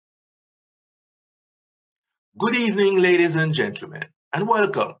Good evening, ladies and gentlemen, and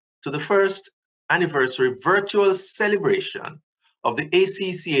welcome to the first anniversary virtual celebration of the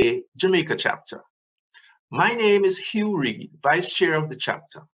ACCA Jamaica Chapter. My name is Hugh Reed, Vice Chair of the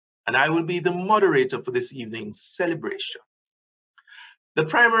chapter, and I will be the moderator for this evening's celebration. The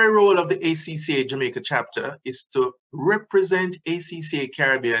primary role of the ACCA Jamaica Chapter is to represent ACCA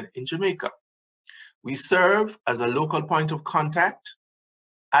Caribbean in Jamaica. We serve as a local point of contact,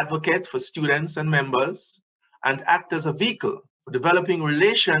 advocate for students and members, and act as a vehicle for developing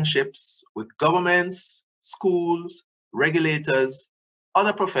relationships with governments, schools, regulators,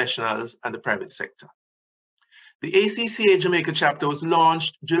 other professionals, and the private sector. The ACCA Jamaica chapter was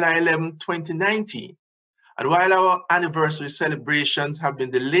launched July 11, 2019, and while our anniversary celebrations have been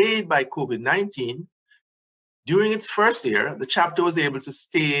delayed by COVID-19, during its first year, the chapter was able to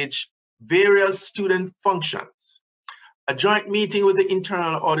stage various student functions, a joint meeting with the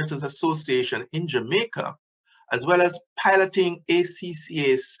Internal Auditors Association in Jamaica, as well as piloting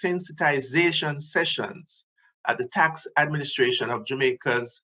ACCA sensitization sessions at the Tax Administration of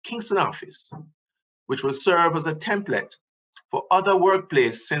Jamaica's Kingston office, which will serve as a template for other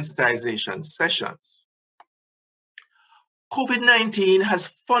workplace sensitization sessions. COVID-19 has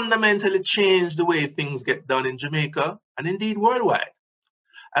fundamentally changed the way things get done in Jamaica and indeed worldwide.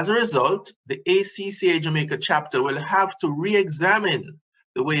 As a result, the ACCA Jamaica chapter will have to re-examine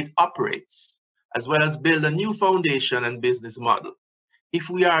the way it operates, as well as build a new foundation and business model if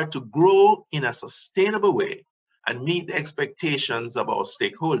we are to grow in a sustainable way and meet the expectations of our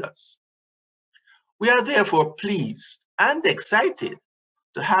stakeholders. We are therefore pleased and excited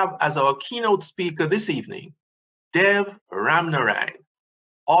to have as our keynote speaker this evening, Dev Ramnarayan,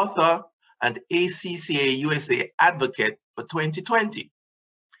 author and ACCA USA advocate for 2020.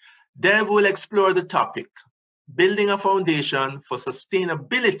 Dev will explore the topic, building a foundation for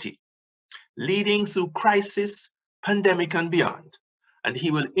sustainability, leading through crisis, pandemic, and beyond. And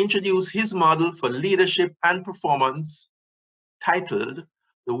he will introduce his model for leadership and performance, titled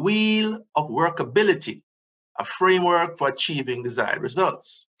The Wheel of Workability, a framework for achieving desired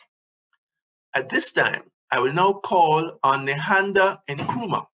results. At this time, I will now call on Nehanda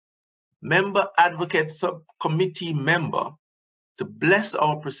Nkrumah, Member Advocate Subcommittee member, to bless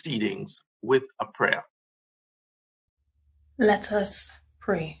our proceedings with a prayer. Let us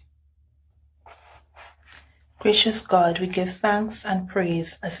pray. Gracious God, we give thanks and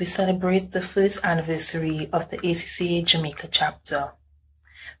praise as we celebrate the first anniversary of the ACCA Jamaica chapter.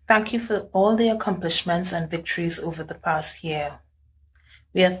 Thank you for all the accomplishments and victories over the past year.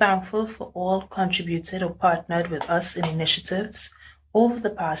 We are thankful for all contributed or partnered with us in initiatives over the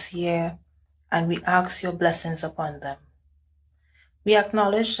past year, and we ask your blessings upon them. We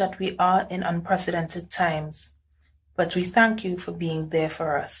acknowledge that we are in unprecedented times, but we thank you for being there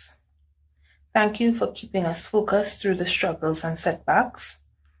for us. Thank you for keeping us focused through the struggles and setbacks,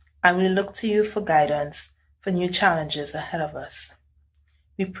 and we look to you for guidance for new challenges ahead of us.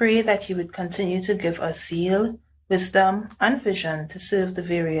 We pray that you would continue to give us zeal, wisdom, and vision to serve the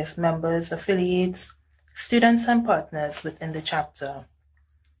various members, affiliates, students, and partners within the chapter.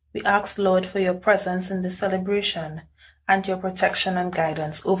 We ask, Lord, for your presence in this celebration and your protection and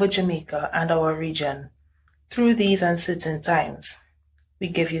guidance over Jamaica and our region through these uncertain times. We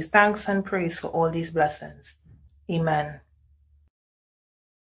give you thanks and praise for all these blessings. Amen.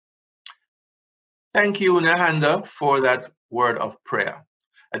 Thank you, Nehanda, for that word of prayer.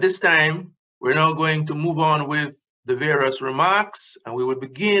 At this time, we're now going to move on with the various remarks, and we will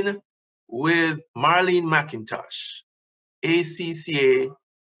begin with Marlene McIntosh, ACCA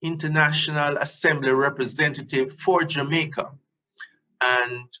International Assembly representative for Jamaica,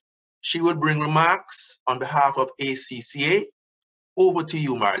 and she will bring remarks on behalf of ACCA. Over to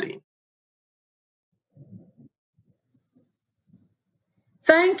you, Marlene.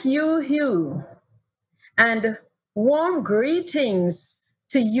 Thank you, Hugh, and warm greetings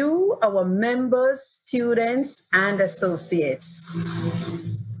to you, our members, students, and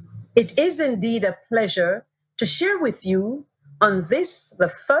associates. It is indeed a pleasure to share with you on this, the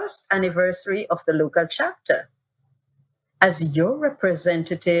first anniversary of the local chapter. As your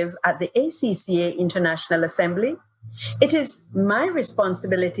representative at the ACCA International Assembly, it is my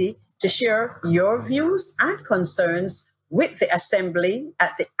responsibility to share your views and concerns with the Assembly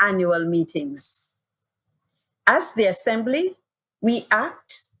at the annual meetings. As the Assembly, we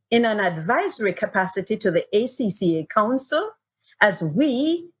act in an advisory capacity to the ACCA Council as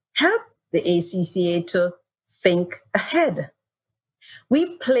we help the ACCA to think ahead.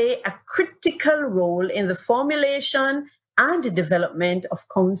 We play a critical role in the formulation and development of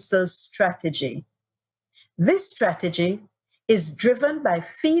Council's strategy. This strategy is driven by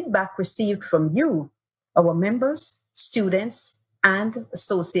feedback received from you, our members, students, and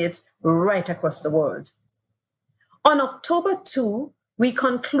associates right across the world. On October 2, we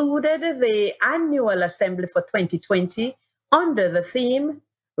concluded the annual assembly for 2020 under the theme,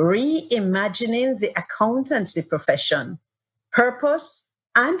 Reimagining the Accountancy Profession, Purpose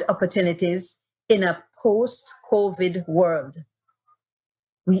and Opportunities in a Post-COVID World.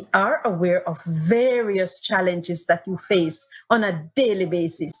 We are aware of various challenges that you face on a daily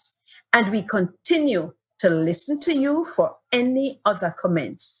basis, and we continue to listen to you for any other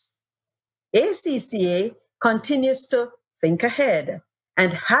comments. ACCA continues to think ahead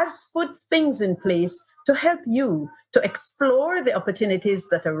and has put things in place to help you to explore the opportunities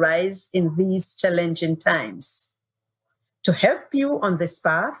that arise in these challenging times. To help you on this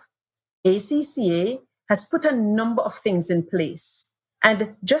path, ACCA has put a number of things in place.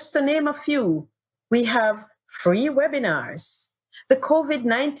 And just to name a few, we have free webinars, the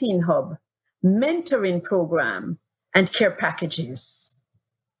COVID-19 Hub, mentoring program, and care packages.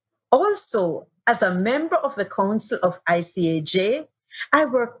 Also, as a member of the Council of ICAJ, I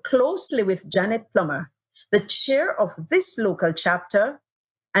work closely with Janet Plummer, the chair of this local chapter,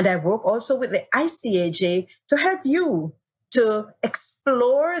 and I work also with the ICAJ to help you to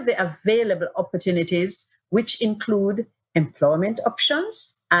explore the available opportunities, which include employment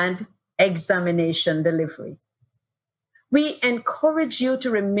options and examination delivery. We encourage you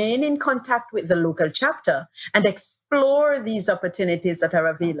to remain in contact with the local chapter and explore these opportunities that are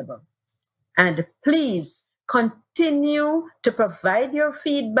available. And please continue to provide your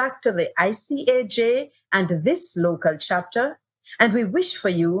feedback to the ICAJ and this local chapter. And we wish for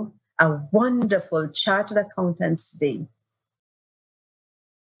you a wonderful Chartered Accountants Day.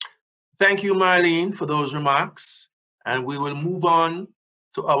 Thank you, Marlene, for those remarks. And we will move on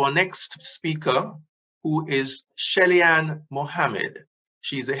to our next speaker, who is Shelly-Ann Mohammed.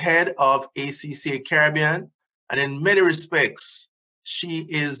 She's the head of ACCA Caribbean, and in many respects, she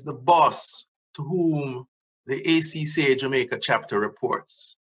is the boss to whom the ACCA Jamaica chapter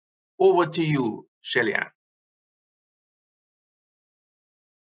reports. Over to you, Shelly-Ann.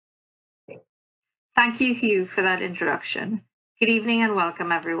 Thank you, Hugh, for that introduction. Good evening and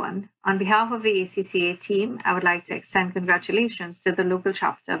welcome, everyone. On behalf of the ACCA team, I would like to extend congratulations to the local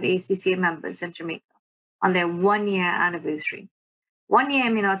chapter of ACCA members in Jamaica on their one-year anniversary. 1 year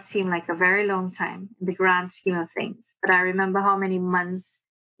may not seem like a very long time in the grand scheme of things, but I remember how many months,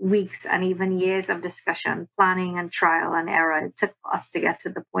 weeks, and even years of discussion, planning, and trial and error it took for us to get to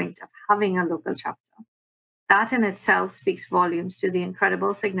the point of having a local chapter. That in itself speaks volumes to the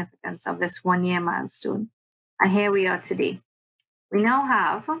incredible significance of this 1 year milestone. And here we are today. We now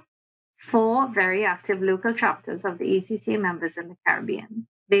have 4 very active local chapters of the ACCA members in the Caribbean.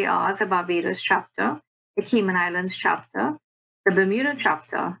 They are the Barbados chapter, the Cayman Islands chapter, the Bermuda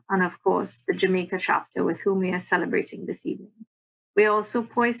chapter, and of course, the Jamaica chapter with whom we are celebrating this evening. We are also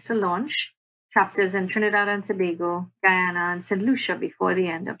poised to launch chapters in Trinidad and Tobago, Guyana, and St. Lucia before the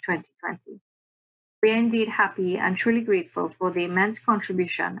end of 2020. We are indeed happy and truly grateful for the immense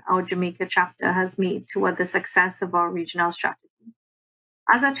contribution our Jamaica chapter has made toward the success of our regional strategy.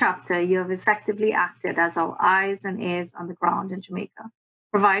 As a chapter, you have effectively acted as our eyes and ears on the ground in Jamaica,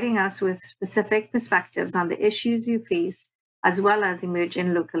 providing us with specific perspectives on the issues you face, as well as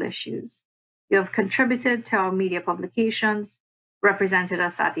emerging local issues. You have contributed to our media publications, represented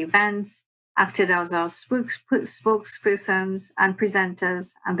us at events, acted as our spokespersons and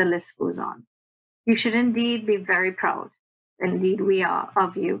presenters, and the list goes on. You should indeed be very proud, indeed we are,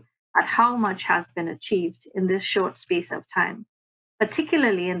 of you at how much has been achieved in this short space of time,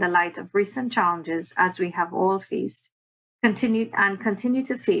 particularly in the light of recent challenges as we have all faced, continue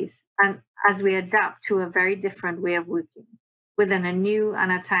to face, and as we adapt to a very different way of working within a new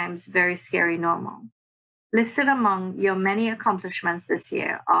and at times very scary normal. Listed among your many accomplishments this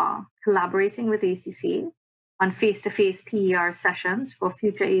year are collaborating with ACCA on face-to-face PER sessions for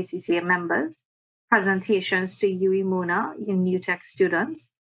future ACCA members, presentations to UE Mona in New Tech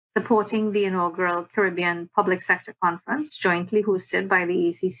students, supporting the inaugural Caribbean Public Sector Conference jointly hosted by the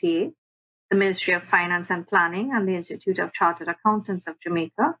ACCA, the Ministry of Finance and Planning, and the Institute of Chartered Accountants of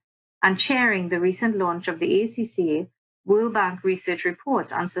Jamaica, and chairing the recent launch of the ACCA World Bank Research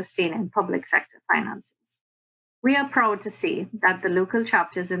Report on Sustaining Public Sector Finances. We are proud to say that the local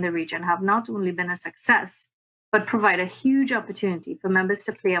chapters in the region have not only been a success, but provide a huge opportunity for members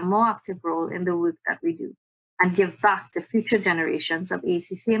to play a more active role in the work that we do and give back to future generations of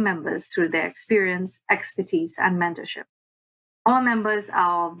ACCA members through their experience, expertise, and mentorship. Our members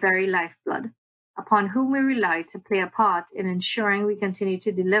are our very lifeblood, upon whom we rely to play a part in ensuring we continue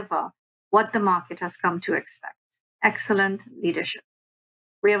to deliver what the market has come to expect: excellent leadership.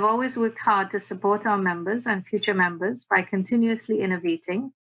 We have always worked hard to support our members and future members by continuously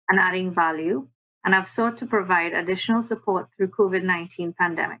innovating and adding value, and have sought to provide additional support through COVID-19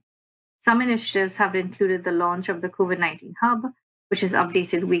 pandemic. Some initiatives have included the launch of the COVID-19 Hub, which is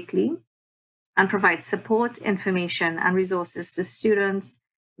updated weekly and provides support, information, and resources to students,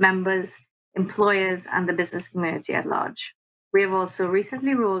 members, employers, and the business community at large. We have also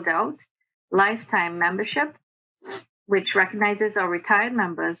recently rolled out lifetime membership, which recognizes our retired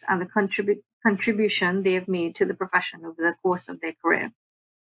members and the contribution they have made to the profession over the course of their career.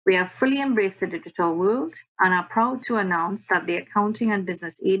 We have fully embraced the digital world and are proud to announce that the Accounting and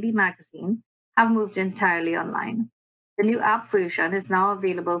Business AB magazine have moved entirely online. The new app version is now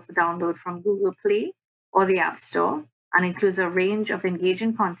available for download from Google Play or the App Store and includes a range of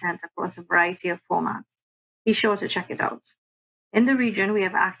engaging content across a variety of formats. Be sure to check it out. In the region, we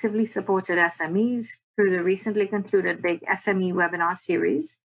have actively supported SMEs through the recently concluded Big SME webinar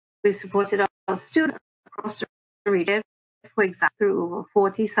series. We've supported our students across the region, for example, through over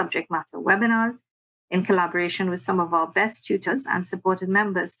 40 subject matter webinars in collaboration with some of our best tutors, and supported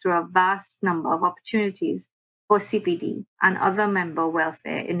members through a vast number of opportunities for CPD and other member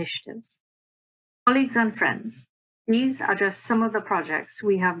welfare initiatives. Colleagues and friends, these are just some of the projects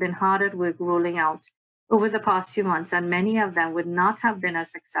we have been hard at work rolling out over the past few months, and many of them would not have been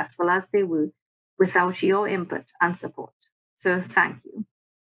as successful as they were without your input and support. So thank you.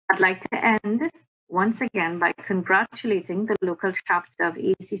 I'd like to end once again by congratulating the local chapter of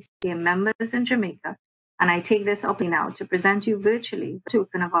ACCA members in Jamaica, and I take this opportunity now to present you virtually a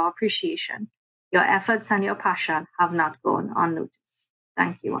token of our appreciation. Your efforts and your passion have not gone unnoticed.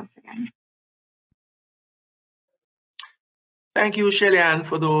 Thank you once again. Thank you, Shelly-Ann,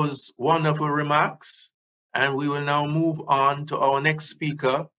 for those wonderful remarks. And we will now move on to our next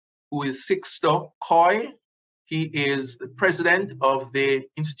speaker, who is Sixto Coy. He is the president of the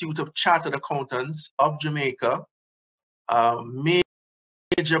Institute of Chartered Accountants of Jamaica, a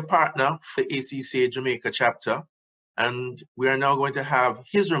major partner for the ACCA Jamaica chapter. And we are now going to have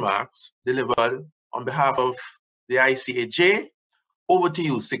his remarks delivered on behalf of the ICAJ. Over to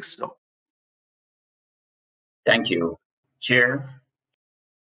you, Sixto. Thank you, Chair,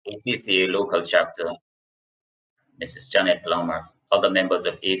 ACCA Local Chapter, Mrs. Janet Plummer, other members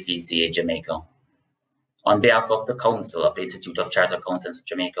of ACCA Jamaica. On behalf of the Council of the Institute of Chartered Accountants of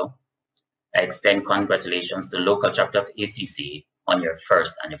Jamaica, I extend congratulations to the local chapter of ACCA on your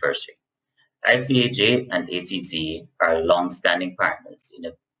first anniversary. ICAJ and ACCA are long-standing partners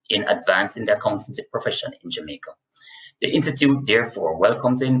in advancing the accountancy profession in Jamaica. The Institute therefore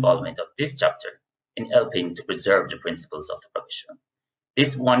welcomes the involvement of this chapter in helping to preserve the principles of the profession.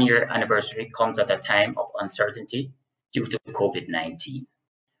 This one-year anniversary comes at a time of uncertainty due to COVID-19.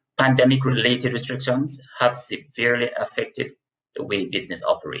 Pandemic-related restrictions have severely affected the way business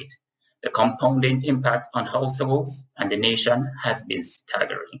operates. The compounding impact on households and the nation has been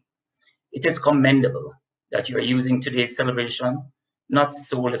staggering. It is commendable that you are using today's celebration not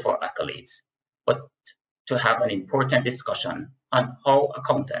solely for accolades, but to have an important discussion on how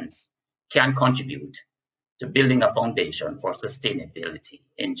accountants can contribute to building a foundation for sustainability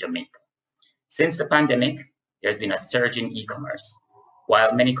in Jamaica. Since the pandemic, there's been a surge in e-commerce.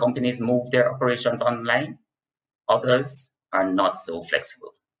 While many companies move their operations online, others are not so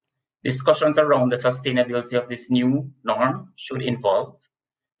flexible. Discussions around the sustainability of this new norm should involve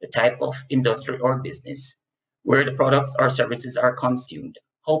the type of industry or business, where the products or services are consumed,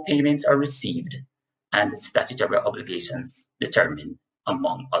 how payments are received, and statutory obligations determined,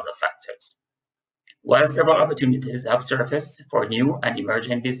 among other factors. While several opportunities have surfaced for new and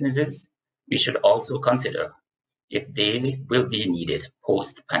emerging businesses, we should also consider if they will be needed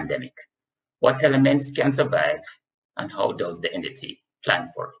post-pandemic. What elements can survive, and how does the entity plan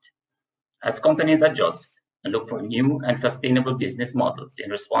for it? As companies adjust and look for new and sustainable business models in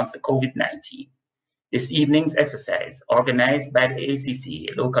response to COVID-19, this evening's exercise, organized by the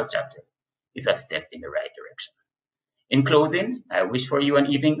ACCA local chapter, is a step in the right direction. In closing, I wish for you an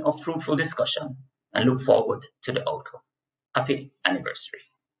evening of fruitful discussion and look forward to the outcome. Happy anniversary.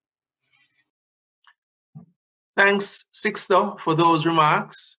 Thanks, Sixto, for those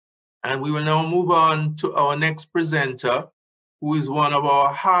remarks. And we will now move on to our next presenter, who is one of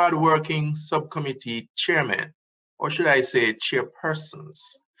our hard-working subcommittee chairmen, or should I say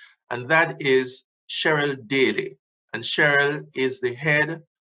chairpersons, and that is Cheryl Daly. And Cheryl is the head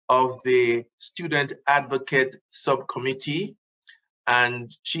of the Student Advocate Subcommittee,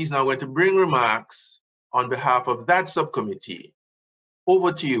 and she's now going to bring remarks on behalf of that subcommittee.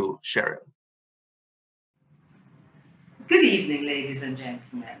 Over to you, Cheryl. Good evening, ladies and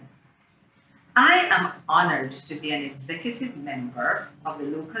gentlemen. I am honored to be an executive member of the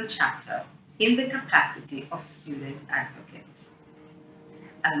local chapter in the capacity of student advocate.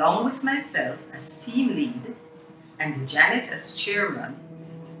 Along with myself as team lead and Janet as chairman,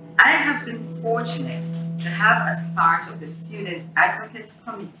 I have been fortunate to have as part of the Student Advocates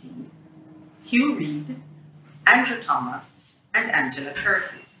Committee Hugh Reed, Andrew Thomas, and Angela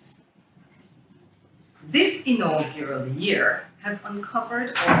Curtis. This inaugural year has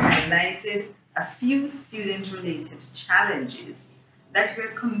uncovered or highlighted a few student-related challenges that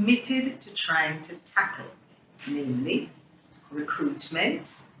we're committed to trying to tackle, namely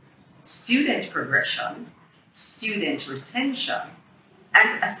recruitment, student progression, student retention,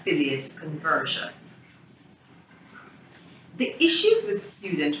 and affiliate conversion. The issues with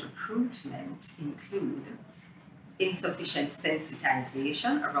student recruitment include insufficient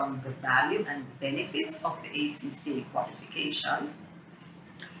sensitization around the value and benefits of the ACCA qualification,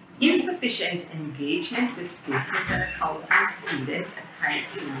 insufficient engagement with business and accounting students at high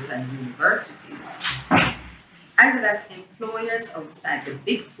schools and universities, and that employers outside the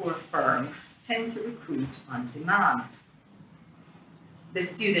Big Four firms tend to recruit on demand. The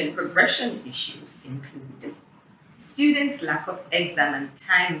student progression issues include students' lack of exam and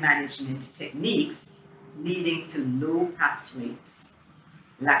time management techniques leading to low pass rates,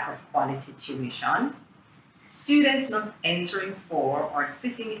 lack of quality tuition, students not entering for or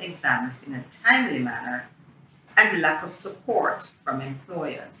sitting exams in a timely manner, and lack of support from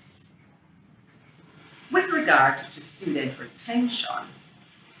employers. With regard to student retention,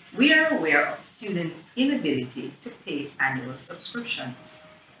 we are aware of students' inability to pay annual subscriptions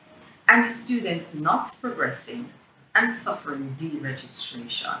and students not progressing and suffering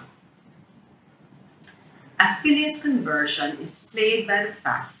deregistration. Affiliate conversion is plagued by the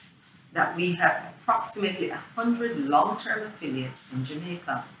fact that we have approximately 100 long-term affiliates in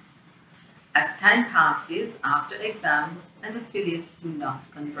Jamaica. As time passes after exams, and affiliates do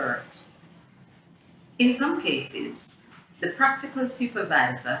not convert. In some cases, the practical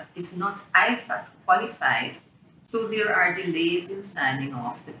supervisor is not IFAC qualified, so there are delays in signing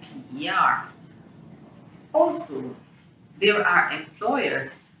off the PER. Also, there are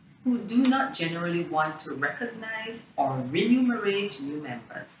employers who do not generally want to recognize or remunerate new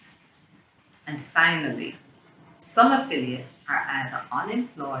members. And finally, some affiliates are either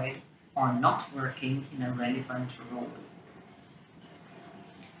unemployed or not working in a relevant role.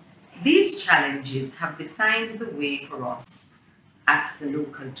 These challenges have defined the way for us at the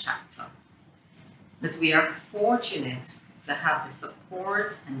local chapter, but we are fortunate to have the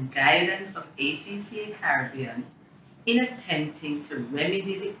support and guidance of ACCA Caribbean in attempting to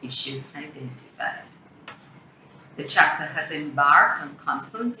remedy the issues identified. The chapter has embarked on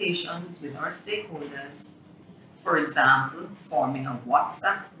consultations with our stakeholders, for example, forming a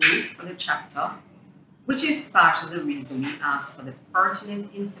WhatsApp group for the chapter, which is part of the reason we asked for the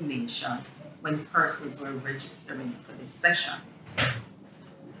pertinent information when persons were registering for this session.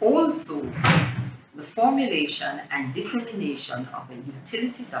 Also, the formulation and dissemination of a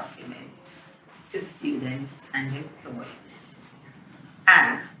utility document to students and employees,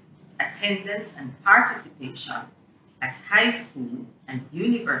 and attendance and participation at high school and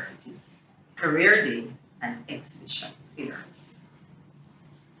universities, career day, and exhibition fairs.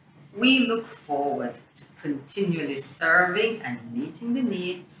 We look forward to continually serving and meeting the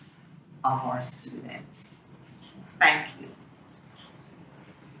needs of our students. Thank you.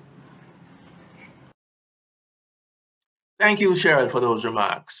 Thank you, Cheryl, for those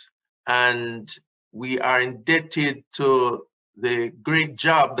remarks. And we are indebted to the great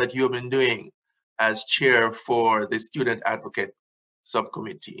job that you have been doing as chair for the Student Advocate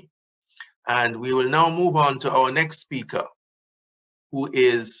Subcommittee. And we will now move on to our next speaker, who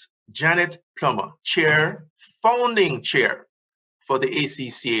is Janet Plummer, founding chair for the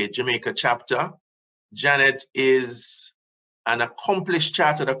ACCA Jamaica Chapter. Janet is an accomplished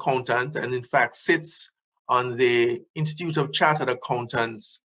chartered accountant and in fact sits on the Institute of Chartered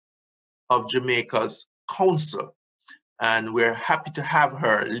Accountants of Jamaica's Council. And we're happy to have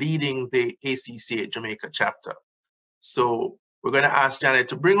her leading the ACCA Jamaica Chapter. So we're going to ask Janet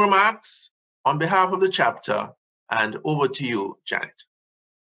to bring remarks on behalf of the chapter, and over to you, Janet.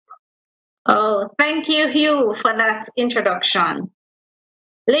 Oh, thank you, Hugh, for that introduction.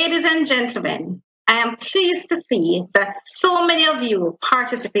 Ladies and gentlemen, I am pleased to see that so many of you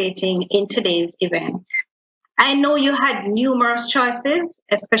participating in today's event. I know you had numerous choices,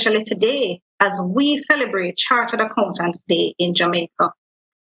 especially today, as we celebrate Chartered Accountants Day in Jamaica.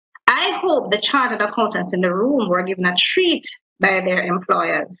 I hope the chartered accountants in the room were given a treat by their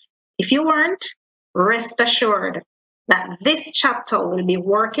employers. If you weren't, rest assured that this chapter will be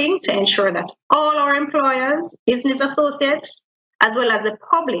working to ensure that all our employers, business associates, as well as the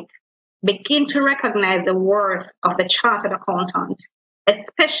public begin to recognize the worth of the chartered accountant,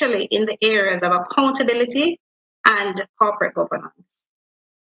 especially in the areas of accountability and corporate governance.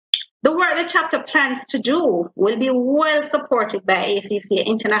 The work the chapter plans to do will be well supported by ACCA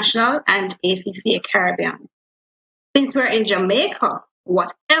International and ACCA Caribbean. Since we're in Jamaica,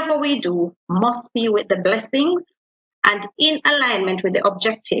 whatever we do must be with the blessings and in alignment with the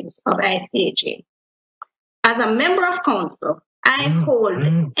objectives of ICAJ. As a member of council, I hold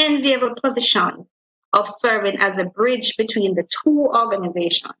the enviable position of serving as a bridge between the two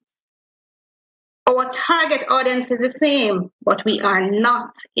organizations. Our target audience is the same, but we are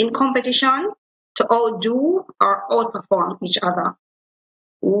not in competition to outdo or outperform each other.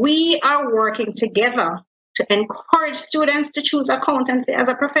 We are working together to encourage students to choose accountancy as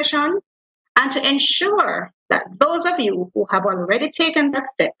a profession and to ensure that those of you who have already taken that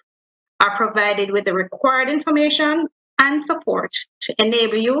step are provided with the required information and support to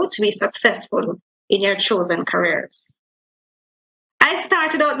enable you to be successful in your chosen careers. I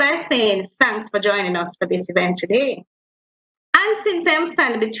started out by saying thanks for joining us for this event today. And since I am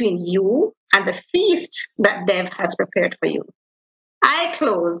standing between you and the feast that Dev has prepared for you, I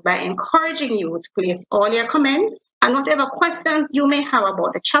close by encouraging you to place all your comments and whatever questions you may have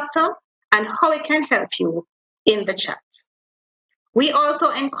about the chapter and how it can help you in the chat. We also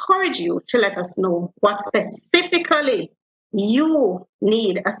encourage you to let us know what specifically you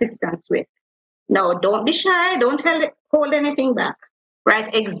need assistance with. Now, don't be shy, don't hold anything back.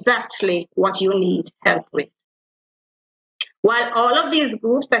 Write exactly what you need help with. While all of these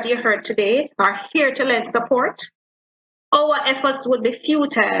groups that you heard today are here to lend support, our efforts would be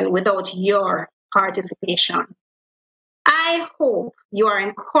futile without your participation. I hope you are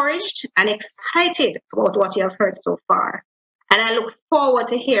encouraged and excited about what you have heard so far, and I look forward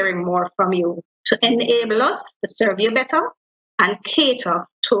to hearing more from you to enable us to serve you better and cater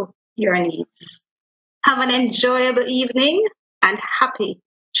to your needs. Have an enjoyable evening and happy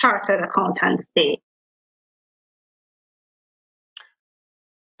Chartered Accountants Day.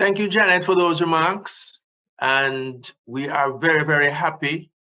 Thank you, Janet, for those remarks. And we are very, very happy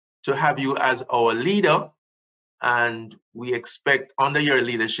to have you as our leader. And we expect under your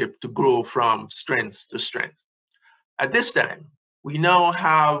leadership to grow from strength to strength. At this time, we now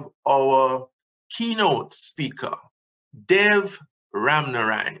have our keynote speaker, Dev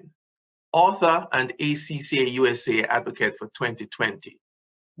Ramnarayan, author and ACCA USA advocate for 2020.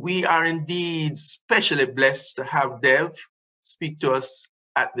 We are indeed specially blessed to have Dev speak to us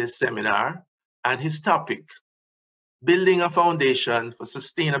at this seminar, and his topic, Building a Foundation for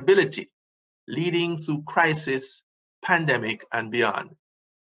Sustainability, Leading Through Crisis, Pandemic, and Beyond.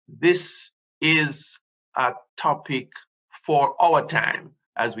 This is a topic for our time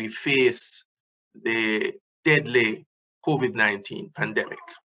as we face the deadly COVID-19 pandemic.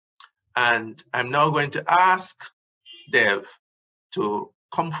 And I'm now going to ask Dev to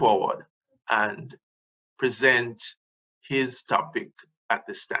come forward and present his topic at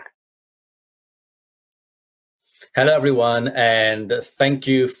this time. Hello, everyone, and thank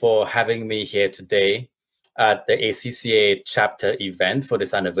you for having me here today at the ACCA chapter event for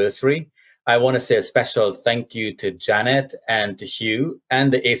this anniversary. I want to say a special thank you to Janet and to Hugh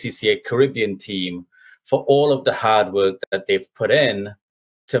and the ACCA Caribbean team for all of the hard work that they've put in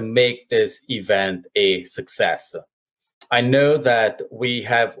to make this event a success. I know that we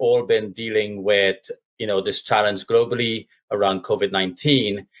have all been dealing with, this challenge globally around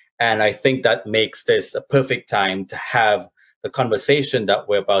COVID-19, and I think that makes this a perfect time to have the conversation that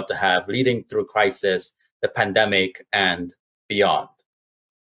we're about to have, leading through crisis, the pandemic, and beyond.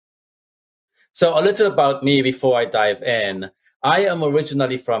 So a little about me before I dive in. I am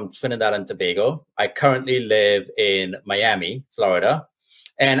originally from Trinidad and Tobago. I currently live in Miami, Florida,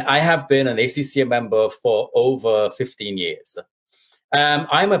 and I have been an ACCA member for over 15 years.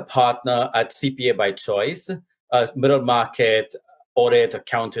 I'm a partner at CPA by Choice, a middle market audit,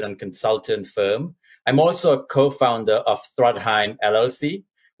 accountant, and consultant firm. I'm also a co-founder of Thrudheim LLC,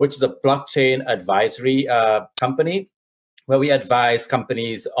 which is a blockchain advisory company where we advise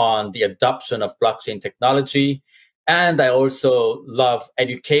companies on the adoption of blockchain technology. And I also love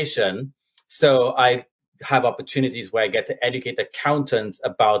education. So I have opportunities where I get to educate accountants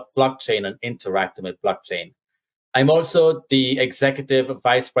about blockchain and interacting with blockchain. I'm also the executive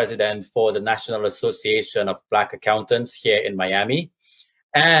vice president for the National Association of Black Accountants here in Miami.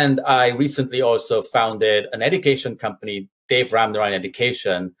 And I recently also founded an education company, Dev Ramnarayan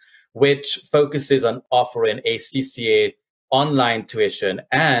Education, which focuses on offering ACCA online tuition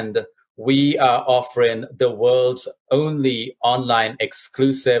and we are offering the world's only online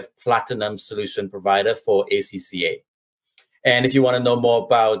exclusive platinum solution provider for ACCA. And if you want to know more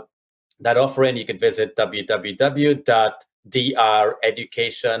about that offering, you can visit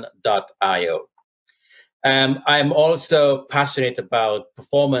www.dreducation.io. I'm also passionate about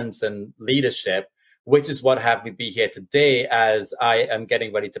performance and leadership, which is what have me be here today, as I am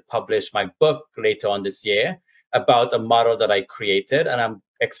getting ready to publish my book later on this year about a model that I created. And I'm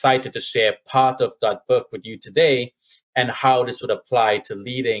excited to share part of that book with you today and how this would apply to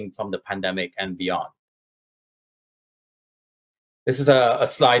leading from the pandemic and beyond. This is a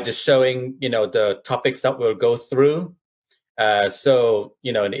slide just showing, the topics that we'll go through. So,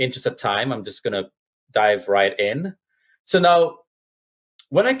 in the interest of time, I'm just going to dive right in. So now,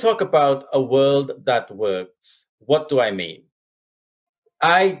 when I talk about a world that works, what do I mean?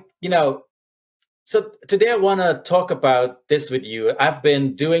 So today I want to talk about this with you. I've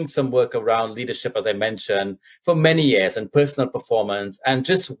been doing some work around leadership, as I mentioned, for many years, and personal performance and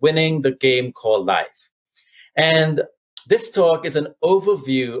just winning the game called life. And this talk is an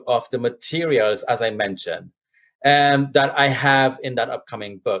overview of the materials, as I mentioned, that I have in that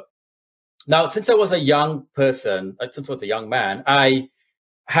upcoming book. Now, since I was a young person, since I was a young man, I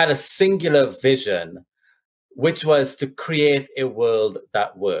had a singular vision, which was to create a world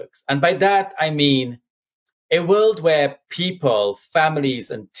that works. And by that, I mean a world where people, families,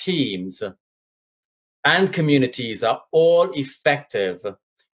 and teams and communities are all effective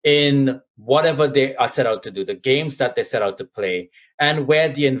in whatever they are set out to do, the games that they set out to play, and where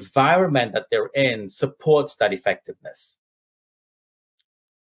the environment that they're in supports that effectiveness.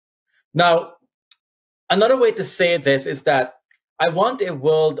 Now, another way to say this is that I want a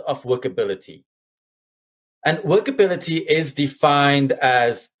world of workability. And workability is defined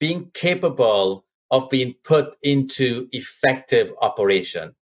as being capable of being put into effective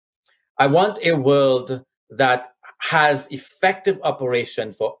operation. I want a world that has effective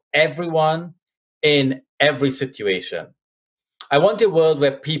operation for everyone in every situation. I want a world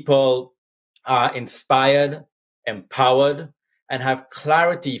where people are inspired, empowered, and have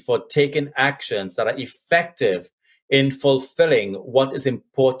clarity for taking actions that are effective in fulfilling what is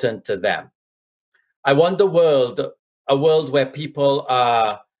important to them. I want a world where people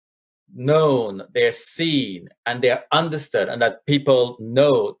are known, they're seen, and they're understood, and that people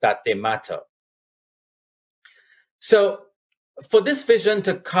know that they matter. So for this vision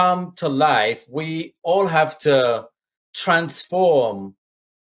to come to life, we all have to transform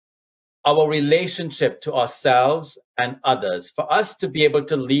our relationship to ourselves and others. For us to be able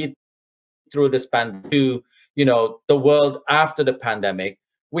to lead through this pandemic to, the world after the pandemic,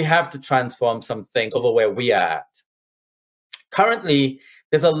 we have to transform some things over where we are at. Currently,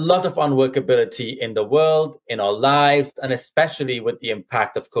 there's a lot of unworkability in the world, in our lives, and especially with the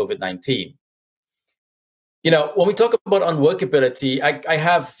impact of COVID-19. When we talk about unworkability, I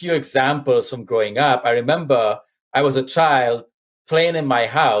have a few examples from growing up. I remember I was a child playing in my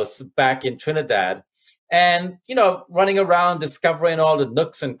house back in Trinidad and, running around discovering all the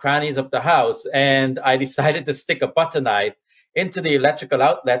nooks and crannies of the house. And I decided to stick a butter knife into the electrical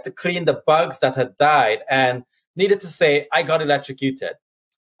outlet to clean the bugs that had died. And needed to say, I got electrocuted.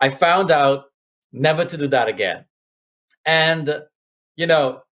 I found out never to do that again. And,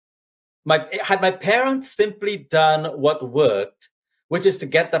 had my parents simply done what worked, which is to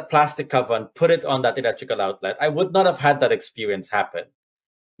get the plastic cover and put it on that electrical outlet, I would not have had that experience happen.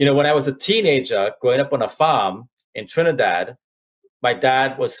 When I was a teenager growing up on a farm in Trinidad, my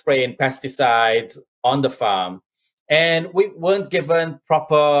dad was spraying pesticides on the farm, and we weren't given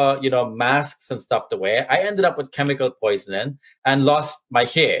proper, masks and stuff to wear. I ended up with chemical poisoning and lost my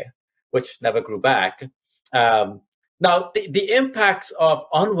hair, which never grew back. Now, the impacts of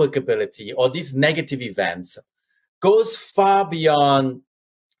unworkability or these negative events goes far beyond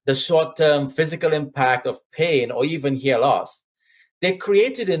the short-term physical impact of pain or even hair loss. They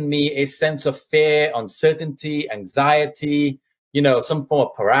created in me a sense of fear, uncertainty, anxiety, some form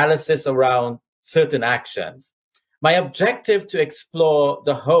of paralysis around certain actions. My objective to explore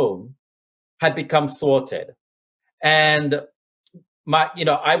the home had become thwarted. And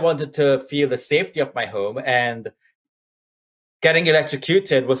I wanted to feel the safety of my home, and getting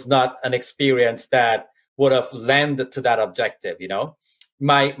electrocuted was not an experience that would have lent to that objective.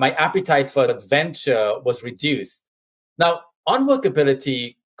 My appetite for adventure was reduced. Now,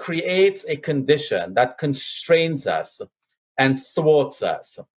 unworkability creates a condition that constrains us and thwarts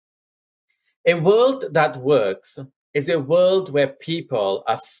us. A world that works is a world where people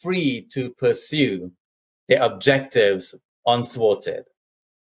are free to pursue their objectives unthwarted.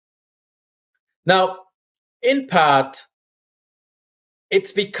 Now, in part,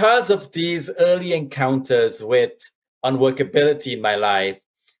 it's because of these early encounters with unworkability in my life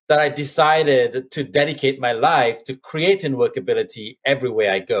that I decided to dedicate my life to creating workability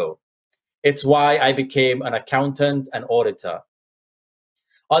everywhere I go. It's why I became an accountant and auditor.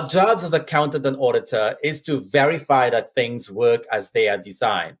 Our jobs as accountant and auditor is to verify that things work as they are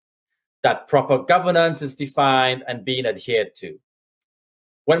designed, that proper governance is defined and being adhered to.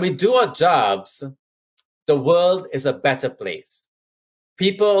 When we do our jobs, the world is a better place.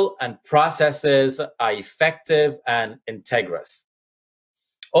 People and processes are effective and integrous.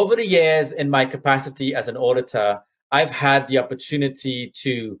 Over the years, in my capacity as an auditor, I've had the opportunity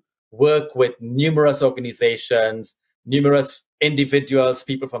to work with numerous organizations, numerous individuals,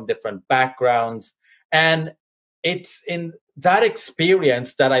 people from different backgrounds. And it's in that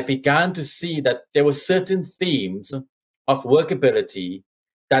experience that I began to see that there were certain themes of workability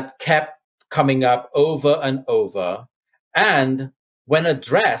that kept coming up over and over. And when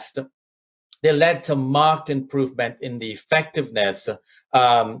addressed, they led to marked improvement in the effectiveness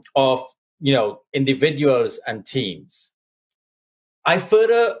of individuals and teams. I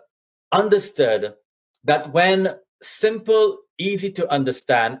further understood that when simple, easy to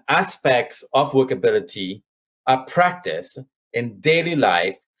understand aspects of workability are practiced in daily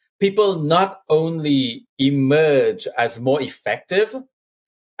life, people not only emerge as more effective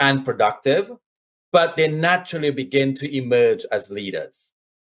and productive, but they naturally begin to emerge as leaders.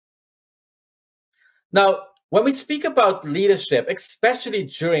 Now, when we speak about leadership, especially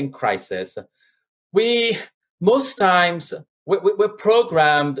during crisis, most times we're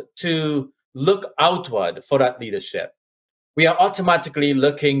programmed to look outward for that leadership. We are automatically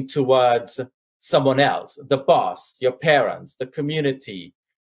looking towards someone else, the boss, your parents, the community,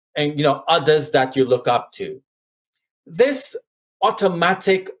 and others that you look up to. This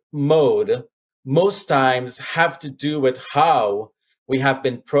automatic mode most times have to do with how we have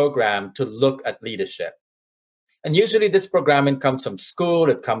been programmed to look at leadership. And usually this programming comes from school,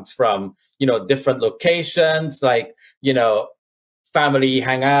 it comes from, different locations, like, family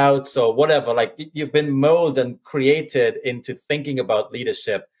hangouts or whatever. Like you've been molded and created into thinking about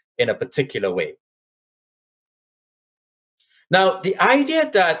leadership in a particular way. Now, the idea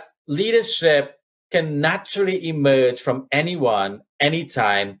that leadership can naturally emerge from anyone,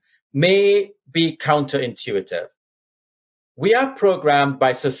 anytime, may be counterintuitive. We are programmed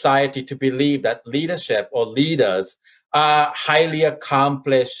by society to believe that leadership or leaders are highly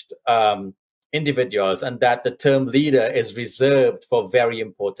accomplished individuals and that the term leader is reserved for very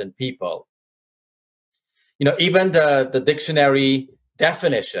important people. Even the dictionary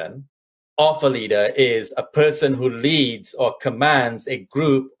definition of a leader is a person who leads or commands a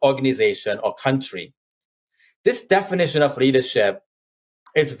group, organization, or country. This definition of leadership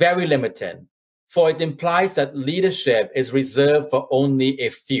is very limiting, for it implies that leadership is reserved for only a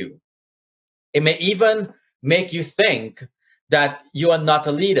few. It may even make you think that you are not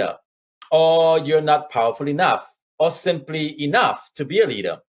a leader, or you're not powerful enough, or simply enough to be a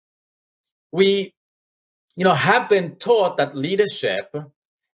leader. We, have been taught that leadership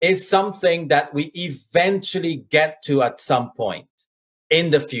is something that we eventually get to at some point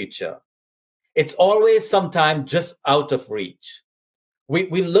in the future. It's always sometime just out of reach.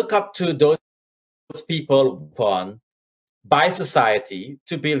 We look up to those people upon by society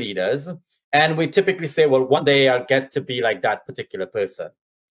to be leaders, and we typically say, well, one day I'll get to be like that particular person.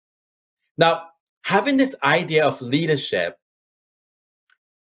 Now, having this idea of leadership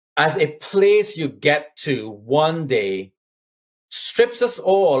as a place you get to one day strips us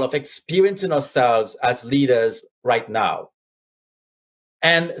all of experiencing ourselves as leaders right now.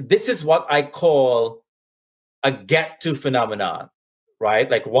 And this is what I call a get-to phenomenon, right?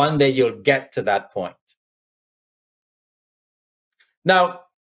 Like one day you'll get to that point. Now,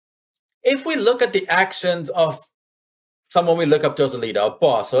 if we look at the actions of someone we look up to as a leader, a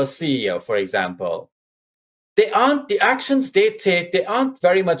boss or a CEO, for example, the actions they take, they aren't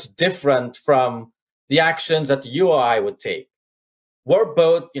very much different from the actions that you or I would take. We're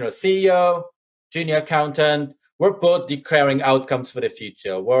both, CEO, junior accountant, we're both declaring outcomes for the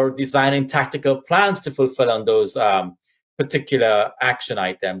future. We're designing tactical plans to fulfill on those particular action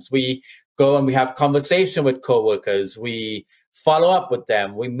items. We go and we have conversation with coworkers. We follow up with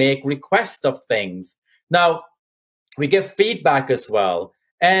them. We make requests of things. Now, we give feedback as well.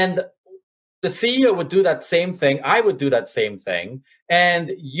 And the CEO would do that same thing. I would do that same thing.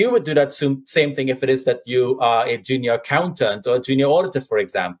 And you would do that same thing if it is that you are a junior accountant or a junior auditor, for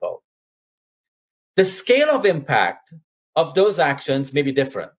example. The scale of impact of those actions may be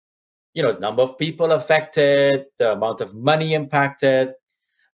different. The number of people affected, the amount of money impacted,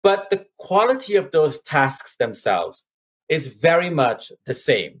 but the quality of those tasks themselves is very much the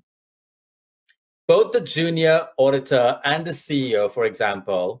same. Both the junior auditor and the CEO, for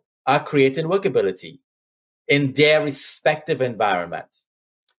example, are creating workability in their respective environments,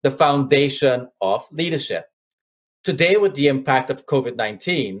 the foundation of leadership. Today, with the impact of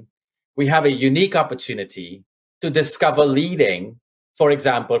COVID-19, we have a unique opportunity to discover leading, for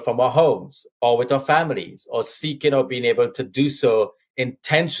example, from our homes or with our families, or seeking or being able to do so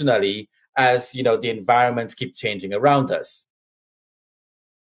intentionally as the environments keep changing around us.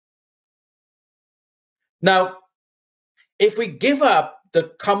 Now, if we give up the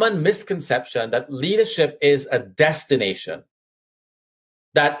common misconception that leadership is a destination,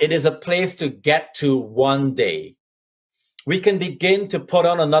 that it is a place to get to one day, we can begin to put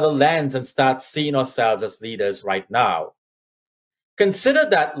on another lens and start seeing ourselves as leaders right now. Consider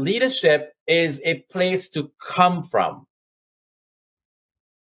that leadership is a place to come from.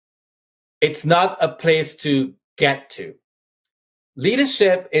 It's not a place to get to.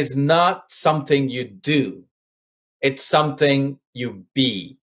 Leadership is not something you do. It's something you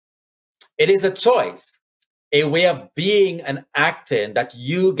be. It is a choice, a way of being and acting that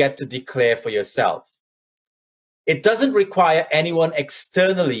you get to declare for yourself. It doesn't require anyone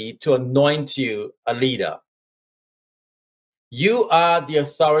externally to anoint you a leader. You are the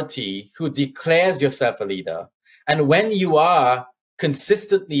authority who declares yourself a leader. And when you are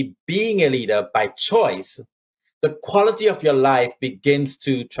consistently being a leader by choice, the quality of your life begins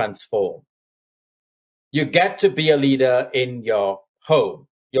to transform. You get to be a leader in your home,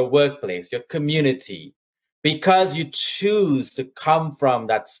 your workplace, your community, because you choose to come from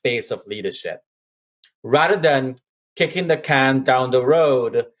that space of leadership, rather than kicking the can down the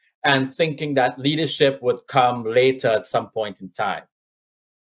road and thinking that leadership would come later at some point in time.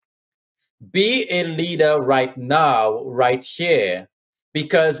 Be a leader right now, right here,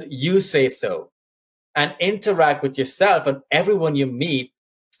 because you say so, and interact with yourself and everyone you meet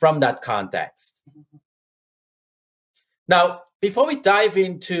from that context. Now, before we dive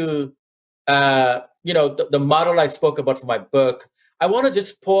into the model I spoke about for my book, I want to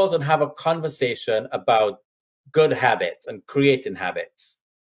just pause and have a conversation about good habits and creating habits.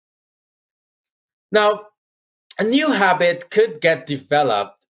 Now, a new habit could get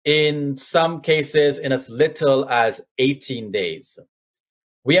developed in some cases in as little as 18 days.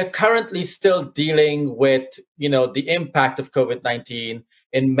 We are currently still dealing with, the impact of COVID-19,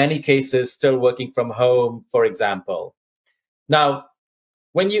 in many cases still working from home, for example. Now,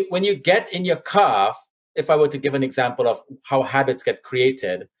 when you get in your car, if I were to give an example of how habits get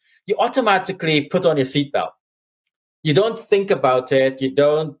created, you automatically put on your seatbelt. You don't think about it. You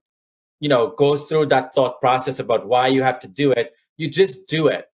don't, go through that thought process about why you have to do it. You just do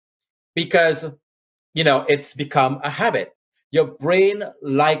it because, it's become a habit. Your brain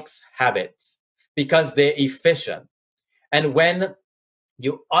likes habits because they're efficient. And when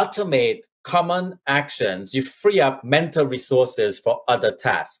you automate common actions, you free up mental resources for other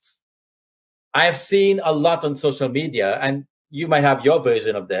tasks. I have seen a lot on social media, and you might have your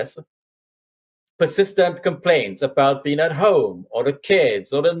version of this, persistent complaints about being at home, or the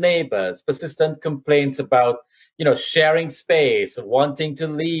kids or the neighbors, persistent complaints about, sharing space, wanting to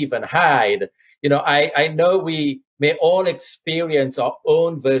leave and hide. I know we may all experience our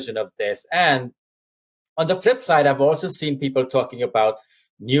own version of this. And on the flip side, I've also seen people talking about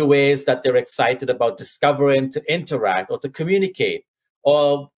new ways that they're excited about discovering to interact or to communicate,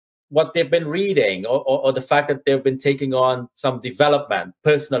 or what they've been reading, or the fact that they've been taking on some development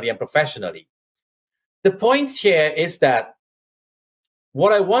personally and professionally. The point here is that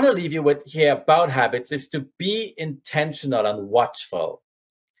what I want to leave you with here about habits is to be intentional and watchful.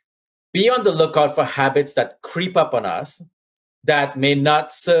 Be on the lookout for habits that creep up on us that may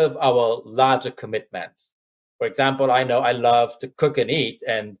not serve our larger commitments. For example, I know I love to cook and eat,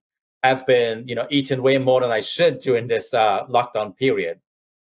 and I've been, eating way more than I should during this lockdown period.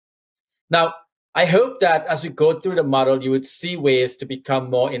 Now, I hope that as we go through the model, you would see ways to become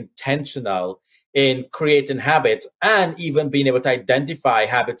more intentional in creating habits, and even being able to identify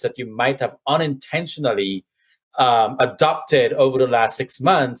habits that you might have unintentionally adopted over the last 6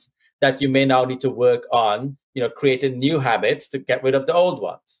 months that you may now need to work on, creating new habits to get rid of the old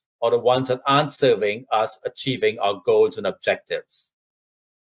ones, or the ones that aren't serving us achieving our goals and objectives.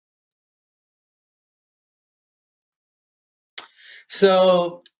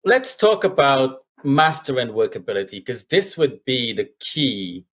 So let's talk about mastering workability, because this would be the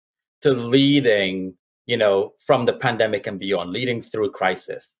key to leading, from the pandemic and beyond, leading through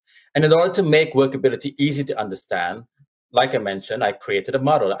crisis. And in order to make workability easy to understand, like I mentioned, I created a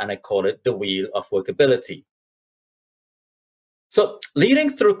model and I call it the Wheel of Workability. So leading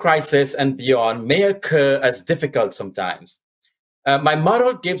through crisis and beyond may occur as difficult sometimes. My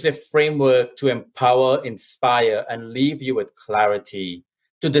model gives a framework to empower, inspire, and leave you with clarity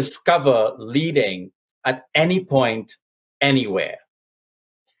to discover leading at any point, anywhere.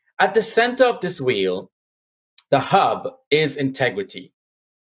 At the center of this wheel, the hub is integrity.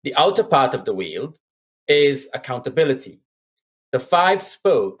 The outer part of the wheel is accountability. The 5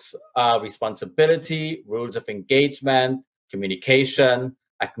 spokes are responsibility, rules of engagement, communication,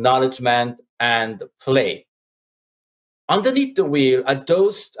 acknowledgement, and play. Underneath the wheel are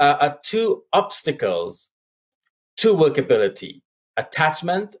those are 2 obstacles to workability: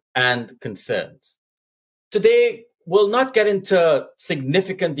 attachment and concerns. Today, we'll not get into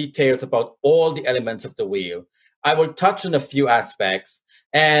significant details about all the elements of the wheel. I will touch on a few aspects,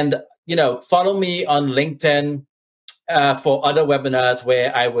 and follow me on LinkedIn for other webinars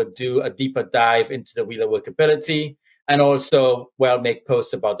where I would do a deeper dive into the wheel of workability, and also make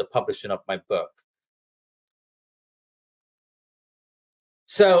posts about the publishing of my book.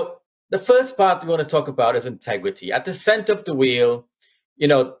 So the first part we want to talk about is integrity. At the center of the wheel,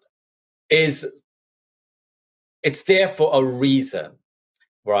 it's there for a reason,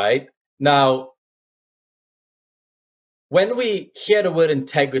 right? Now, when we hear the word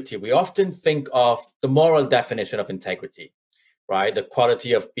integrity, we often think of the moral definition of integrity, right? The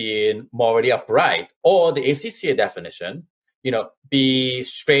quality of being morally upright, or the ACCA definition, be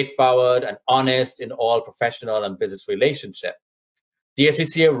straightforward and honest in all professional and business relationships. The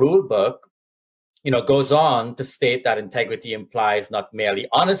ACCA rule book, goes on to state that integrity implies not merely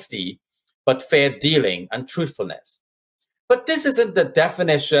honesty, but fair dealing and truthfulness. But this isn't the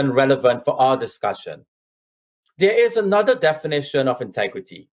definition relevant for our discussion. There is another definition of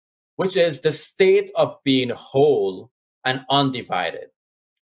integrity, which is the state of being whole and undivided,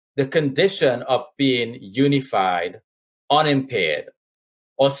 the condition of being unified, unimpaired,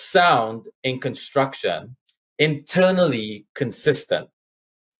 or sound in construction, internally consistent.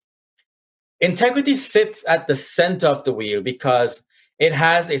 Integrity sits at the center of the wheel because it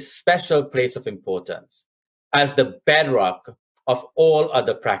has a special place of importance as the bedrock of all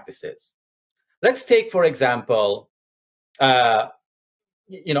other practices. Let's take, for example, a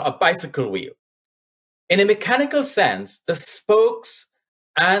bicycle wheel. In a mechanical sense, the spokes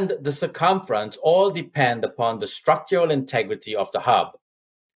and the circumference all depend upon the structural integrity of the hub.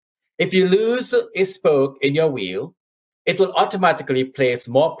 If you lose a spoke in your wheel, it will automatically place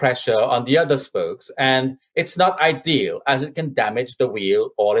more pressure on the other spokes, and it's not ideal as it can damage the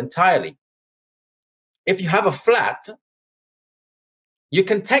wheel all entirely. If you have a flat, you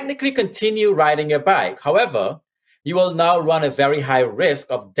can technically continue riding your bike. However, you will now run a very high risk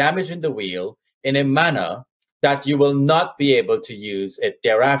of damaging the wheel in a manner that you will not be able to use it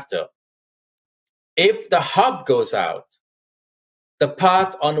thereafter. If the hub goes out, the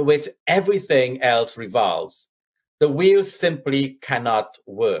part on which everything else revolves, the wheel simply cannot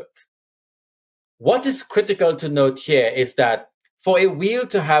work. What is critical to note here is that for a wheel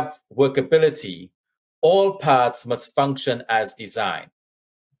to have workability, all parts must function as designed.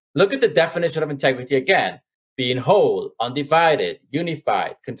 Look at the definition of integrity again: being whole, undivided,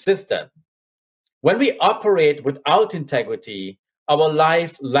 unified, consistent. When we operate without integrity, our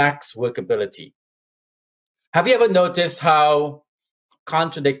life lacks workability. Have you ever noticed how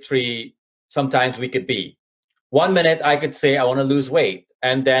contradictory sometimes we could be? One minute I could say I want to lose weight,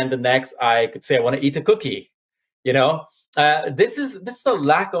 and then the next I could say I want to eat a cookie. This is a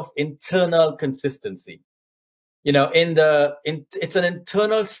lack of internal consistency. It's an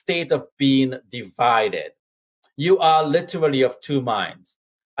internal state of being divided. You are literally of 2 minds.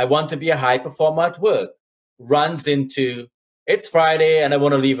 I want to be a high performer at work runs into it's Friday and I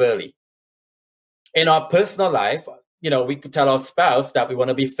want to leave early. In our personal life, we could tell our spouse that we want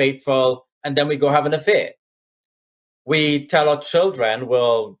to be faithful, and then we go have an affair. We tell our children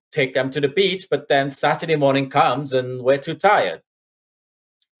we'll take them to the beach, but then Saturday morning comes and we're too tired.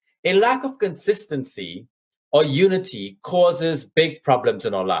 A lack of consistency or unity causes big problems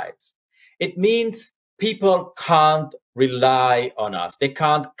in our lives. It means people can't rely on us. They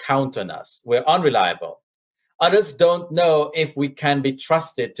can't count on us. We're unreliable. Others don't know if we can be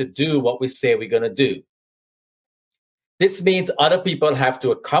trusted to do what we say we're going to do. This means other people have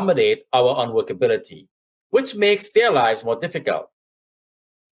to accommodate our unworkability, which makes their lives more difficult.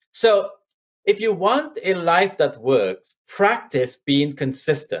 So if you want a life that works, practice being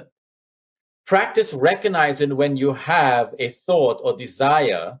consistent. Practice recognizing when you have a thought or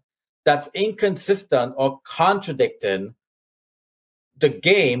desire that's inconsistent or contradicting the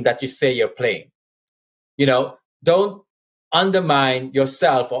game that you say you're playing. Don't undermine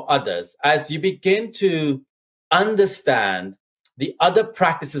yourself or others as you begin to understand the other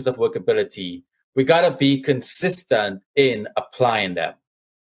practices of workability, we got to be consistent in applying them.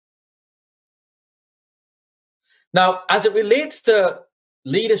 Now, as it relates to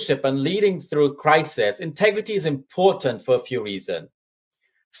leadership and leading through crisis, integrity is important for a few reasons.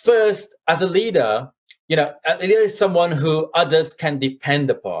 First, as a leader, a leader is someone who others can depend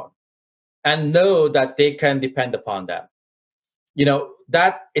upon and know that they can depend upon them.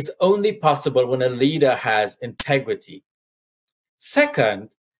 That is only possible when a leader has integrity.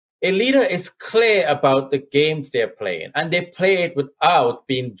 Second, a leader is clear about the games they're playing, and they play it without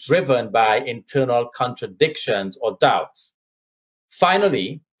being driven by internal contradictions or doubts.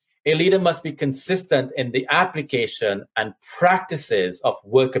 Finally, a leader must be consistent in the application and practices of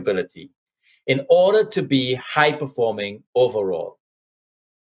workability in order to be high performing overall.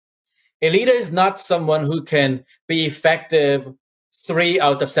 A leader is not someone who can be effective 3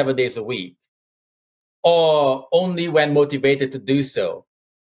 out of 7 days a week, or only when motivated to do so.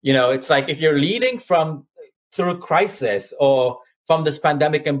 It's like if you're leading through crisis or from this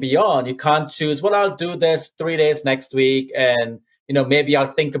pandemic and beyond, you can't choose, well, I'll do this 3 days next week and maybe I'll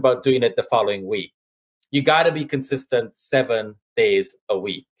think about doing it the following week. You got to be consistent 7 days a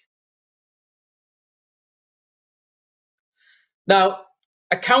week. Now,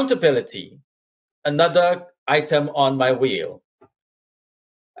 accountability, another item on my wheel.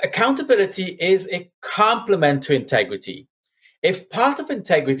 Accountability is a complement to integrity. If part of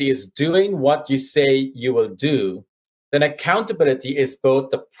integrity is doing what you say you will do, then accountability is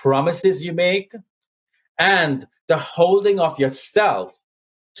both the promises you make and the holding of yourself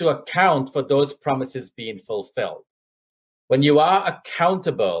to account for those promises being fulfilled. When you are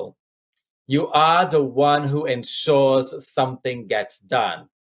accountable, you are the one who ensures something gets done,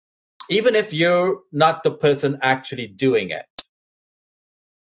 even if you're not the person actually doing it.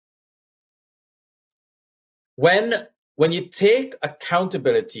 When you take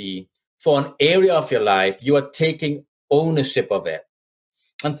accountability for an area of your life, you are taking ownership of it.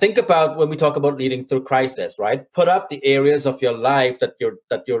 And think about when we talk about leading through crisis, right? Put up the areas of your life that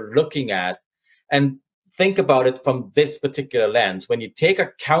you're looking at and think about it from this particular lens. When you take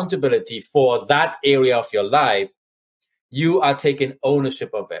accountability for that area of your life, you are taking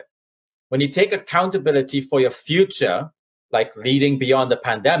ownership of it. When you take accountability for your future, like leading beyond the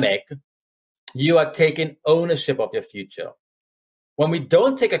pandemic, you are taking ownership of your future. When we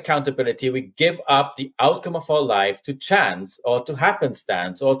don't take accountability, we give up the outcome of our life to chance or to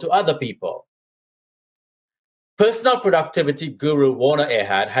happenstance or to other people. Personal productivity guru Warner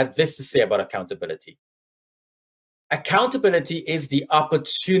Ehad had this to say about accountability. Accountability is the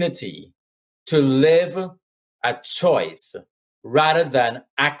opportunity to live a choice rather than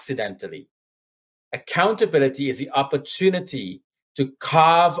accidentally. Accountability is the opportunity to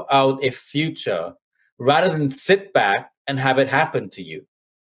carve out a future rather than sit back and have it happen to you.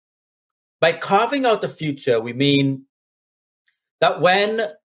 By carving out the future, we mean that when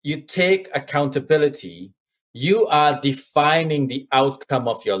you take accountability, you are defining the outcome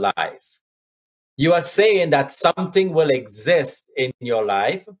of your life. You are saying that something will exist in your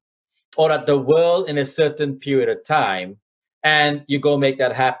life or that the world in a certain period of time, and you go make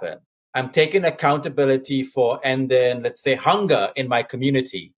that happen. I'm taking accountability for ending, let's say, hunger in my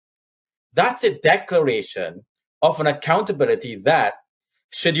community. That's a declaration of an accountability that,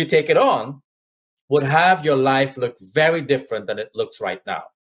 should you take it on, would have your life look very different than it looks right now.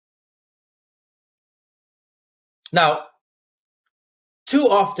 Now, too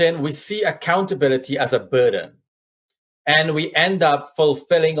often we see accountability as a burden, and we end up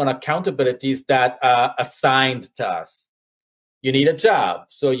fulfilling on accountabilities that are assigned to us. You need a job,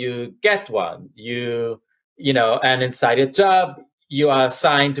 so you get one. And inside your job, you are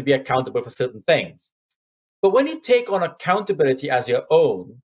assigned to be accountable for certain things. But when you take on accountability as your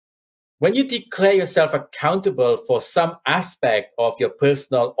own, when you declare yourself accountable for some aspect of your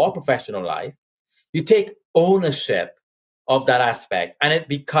personal or professional life, you take ownership of that aspect and it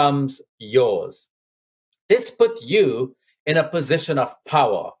becomes yours. This puts you in a position of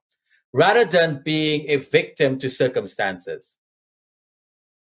power rather than being a victim to circumstances.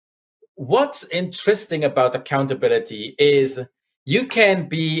 What's interesting about accountability is you can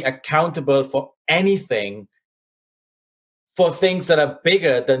be accountable for anything, for things that are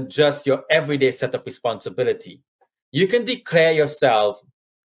bigger than just your everyday set of responsibility. You can declare yourself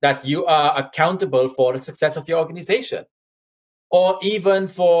that you are accountable for the success of your organization or even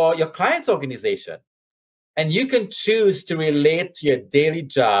for your client's organization. And you can choose to relate to your daily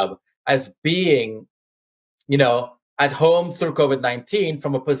job as being, at home through COVID-19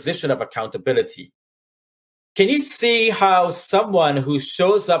 from a position of accountability. Can you see how someone who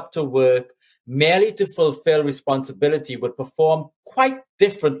shows up to work merely to fulfill responsibility would perform quite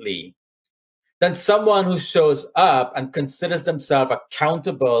differently than someone who shows up and considers themselves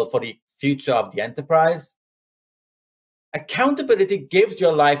accountable for the future of the enterprise. Accountability gives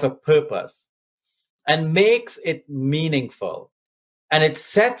your life a purpose and makes it meaningful, and it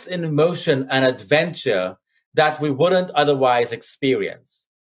sets in motion an adventure that we wouldn't otherwise experience.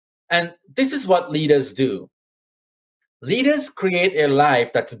 And this is what leaders do. Leaders create a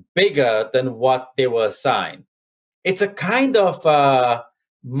life that's bigger than what they were assigned. It's a kind of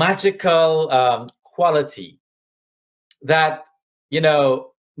magical quality that,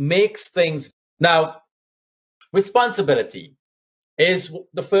 makes things. Now, responsibility is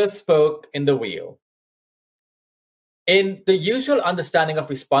the first spoke in the wheel. In the usual understanding of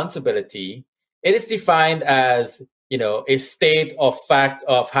responsibility, it is defined as, a state or fact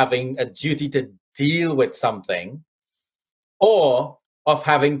of having a duty to deal with something, or of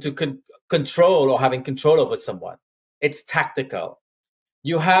having to control or having control over someone. It's tactical.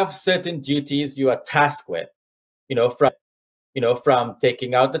 You have certain duties you are tasked with, from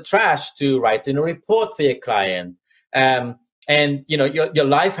taking out the trash to writing a report for your client. And your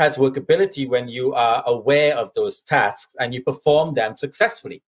life has workability when you are aware of those tasks and you perform them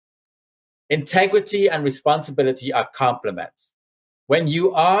successfully. Integrity and responsibility are complements. When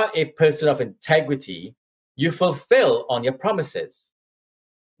you are a person of integrity, you fulfill on your promises.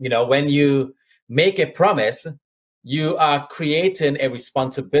 When you make a promise, you are creating a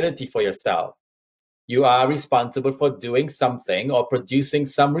responsibility for yourself. You are responsible for doing something or producing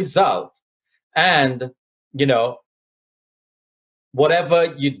some result. And,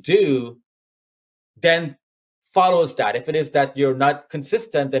 whatever you do then follows that. If it is that you're not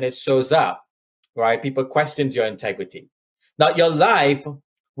consistent, then it shows up, right? People question your integrity. Now, your life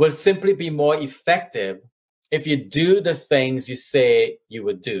will simply be more effective if you do the things you say you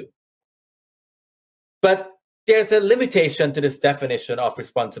would do. But there's a limitation to this definition of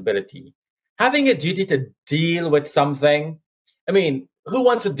responsibility. Having a duty to deal with something, who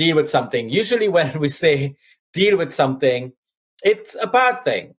wants to deal with something? Usually when we say deal with something, it's a bad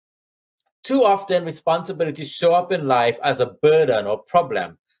thing. Too often, responsibilities show up in life as a burden or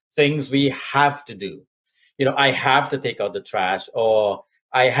problem, things we have to do. I have to take out the trash, or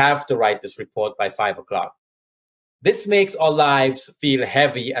I have to write this report by 5 o'clock. This makes our lives feel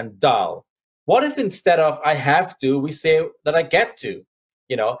heavy and dull. What if instead of I have to, we say that I get to?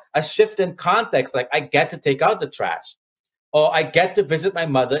 A shift in context, like I get to take out the trash, or I get to visit my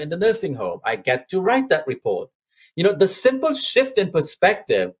mother in the nursing home. I get to write that report. The simple shift in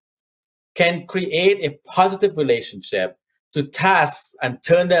perspective can create a positive relationship to tasks and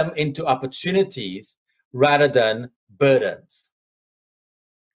turn them into opportunities rather than burdens.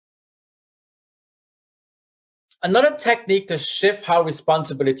 Another technique to shift how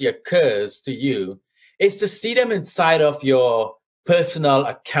responsibility occurs to you is to see them inside of your personal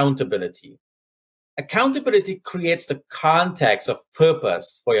accountability. Accountability creates the context of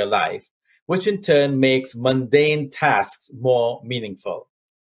purpose for your life, which in turn makes mundane tasks more meaningful.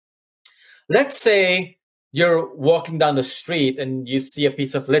 Let's say you're walking down the street and you see a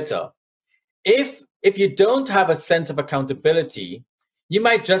piece of litter. If you don't have a sense of accountability, you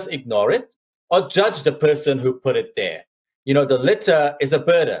might just ignore it or judge the person who put it there. The litter is a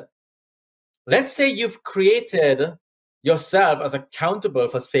burden. Let's say you've created yourself as accountable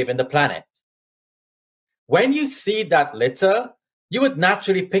for saving the planet. When you see that litter, you would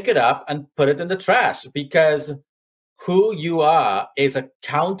naturally pick it up and put it in the trash because who you are is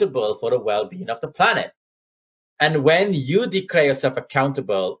accountable for the well-being of the planet. And when you declare yourself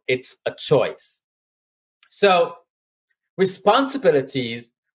accountable, it's a choice. So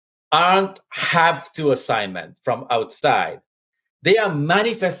responsibilities aren't have-to assignment from outside. They are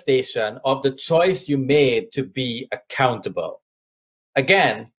manifestation of the choice you made to be accountable.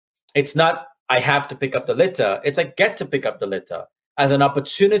 Again, it's not I have to pick up the litter, it's I get to pick up the litter as an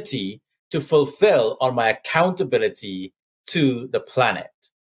opportunity to fulfill on my accountability to the planet.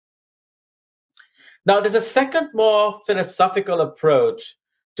 Now, there's a second, more philosophical approach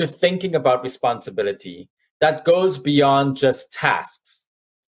to thinking about responsibility that goes beyond just tasks.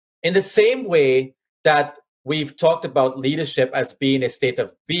 In the same way that we've talked about leadership as being a state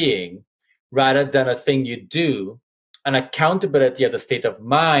of being rather than a thing you do, and accountability as a state of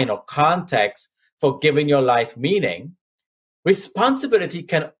mind or context for giving your life meaning, responsibility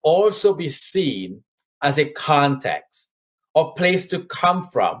can also be seen as a context or place to come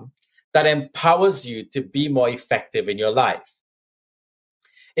from that empowers you to be more effective in your life.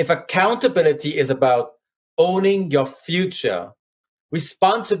 If accountability is about owning your future,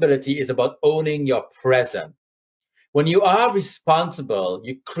 responsibility is about owning your present. When you are responsible,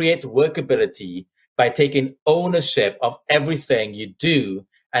 you create workability by taking ownership of everything you do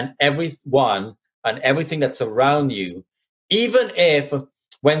and everyone and everything that's around you, even if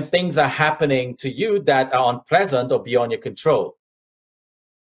when things are happening to you that are unpleasant or beyond your control.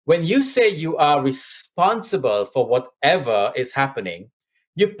 When you say you are responsible for whatever is happening,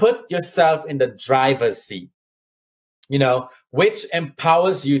 you put yourself in the driver's seat, which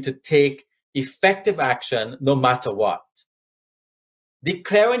empowers you to take effective action no matter what.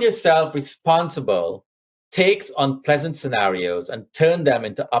 Declaring yourself responsible takes unpleasant scenarios and turn them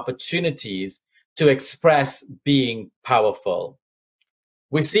into opportunities to express being powerful.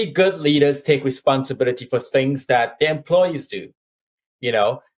 We see good leaders take responsibility for things that their employees do.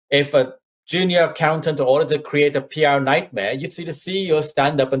 If a junior accountant ordered to create a PR nightmare, you'd see the CEO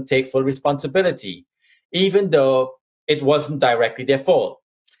stand up and take full responsibility, even though it wasn't directly their fault.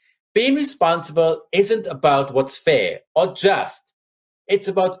 Being responsible isn't about what's fair or just. It's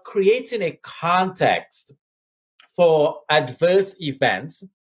about creating a context for adverse events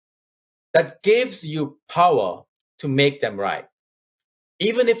that gives you power to make them right.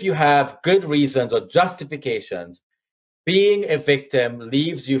 Even if you have good reasons or justifications, being a victim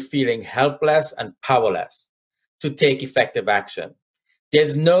leaves you feeling helpless and powerless to take effective action.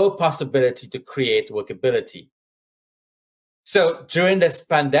 There's no possibility to create workability. So during this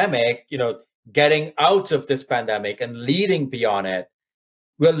pandemic, getting out of this pandemic and leading beyond it,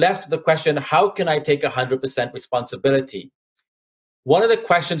 we're left with the question, how can I take 100% responsibility? One of the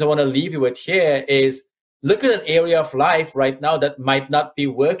questions I want to leave you with here is, look at an area of life right now that might not be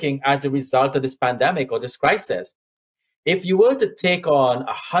working as a result of this pandemic or this crisis. If you were to take on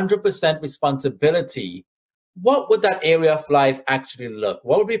 100% responsibility, what would that area of life actually look?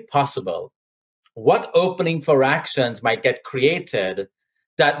 What would be possible? What opening for actions might get created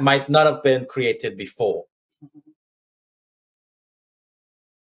that might not have been created before?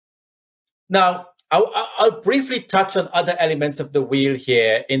 Now, I'll briefly touch on other elements of the wheel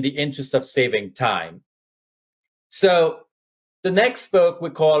here in the interest of saving time. So the next book we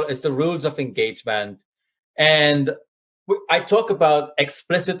call is The Rules of Engagement. And I talk about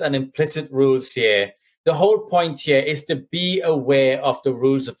explicit and implicit rules here. The whole point here is to be aware of the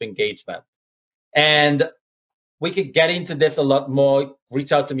rules of engagement. And we could get into this a lot more.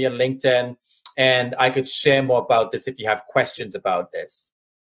 Reach out to me on LinkedIn, and I could share more about this if you have questions about this.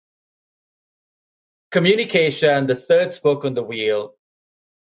 Communication, the third spoke on the wheel.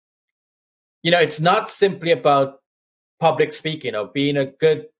 It's not simply about public speaking or being a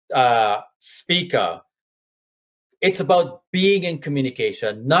good speaker. It's about being in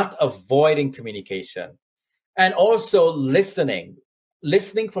communication, not avoiding communication. And also listening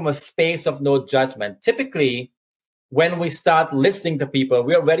from a space of no judgment. Typically, when we start listening to people,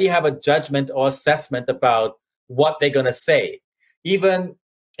 we already have a judgment or assessment about what they're going to say. Even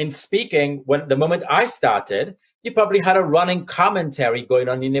in speaking, when the moment I started, you probably had a running commentary going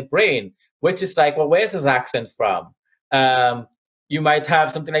on in your brain, which is like, well, where's his accent from? You might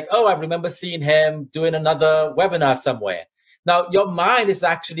have something like, oh, I remember seeing him doing another webinar somewhere. Now, your mind is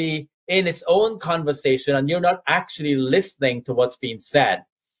actually in its own conversation, and you're not actually listening to what's being said.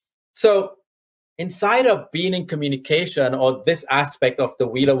 So inside of being in communication, or this aspect of the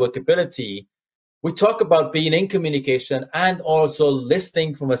wheel of workability, we talk about being in communication and also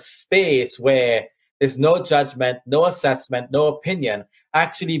listening from a space where there's no judgment, no assessment, no opinion,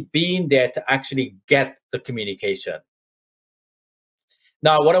 actually being there to actually get the communication.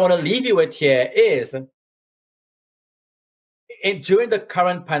 Now, what I want to leave you with here is, during the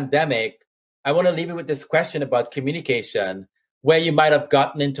current pandemic, I want to leave you with this question about communication, where you might have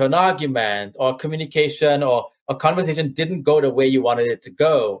gotten into an argument or communication or a conversation didn't go the way you wanted it to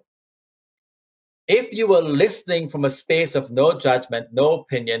go. If you were listening from a space of no judgment, no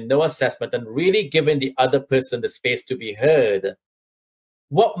opinion, no assessment, and really giving the other person the space to be heard,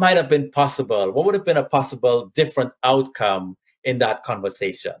 what might have been possible? What would have been a possible different outcome in that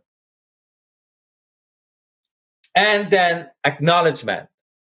conversation? And then acknowledgement.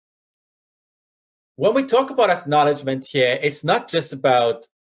 When we talk about acknowledgement here, it's not just about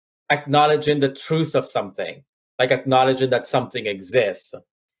acknowledging the truth of something, like acknowledging that something exists.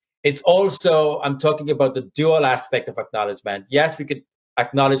 It's also, I'm talking about the dual aspect of acknowledgement. Yes, we could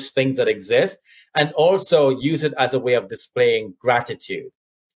acknowledge things that exist and also use it as a way of displaying gratitude.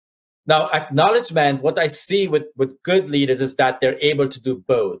 Now, acknowledgement, what I see with good leaders is that they're able to do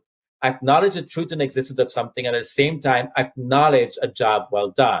both. Acknowledge the truth and existence of something, and at the same time, acknowledge a job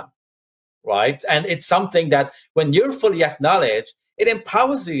well done, right? And it's something that when you're fully acknowledged, it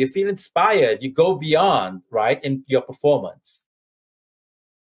empowers you. You feel inspired. You go beyond, right, in your performance.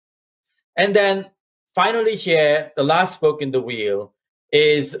 And then finally here, the last spoke in the wheel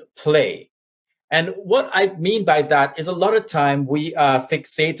is play. And what I mean by that is a lot of time we are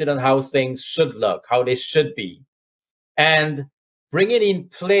fixated on how things should look, how they should be. And bringing in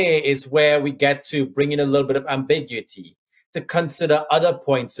play is where we get to bring in a little bit of ambiguity, to consider other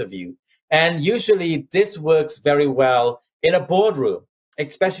points of view. And usually this works very well in a boardroom,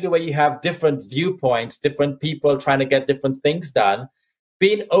 especially where you have different viewpoints, different people trying to get different things done,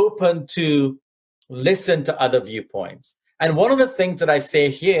 being open to listen to other viewpoints. And one of the things that I say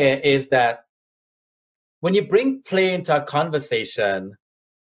here is that when you bring play into a conversation,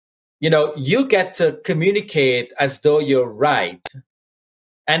 you get to communicate as though you're right.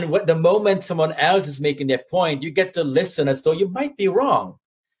 And the moment someone else is making their point, you get to listen as though you might be wrong,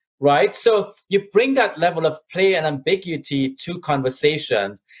 right? So you bring that level of play and ambiguity to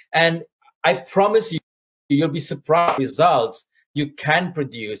conversations. And I promise you, you'll be surprised with results you can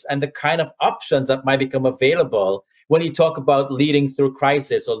produce and the kind of options that might become available when you talk about leading through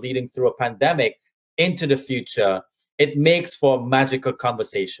crisis or leading through a pandemic into the future. It makes for magical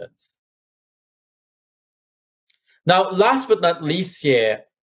conversations. Now, last but not least here,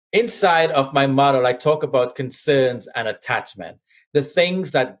 inside of my model, I talk about concerns and attachment, the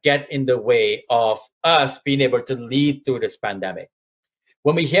things that get in the way of us being able to lead through this pandemic.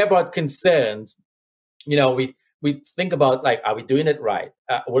 When we hear about concerns, we think about, like, are we doing it right?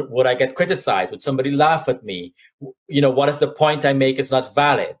 Would I get criticized? Would somebody laugh at me? What if the point I make is not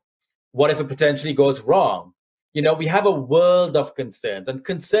valid? What if it potentially goes wrong? We have a world of concerns, and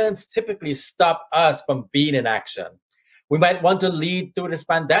concerns typically stop us from being in action. We might want to lead through this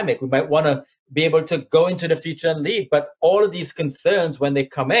pandemic. We might want to be able to go into the future and lead, but all of these concerns, when they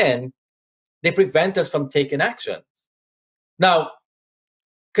come in, they prevent us from taking actions. Now,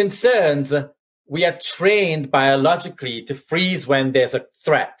 concerns, we are trained biologically to freeze when there's a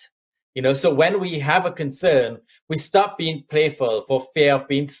threat. So when we have a concern, we stop being playful for fear of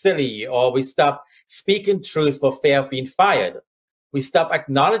being silly, or we stop speaking truth for fear of being fired. We stop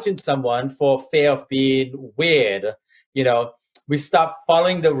acknowledging someone for fear of being weird. We stop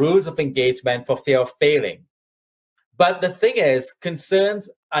following the rules of engagement for fear of failing. But the thing is, concerns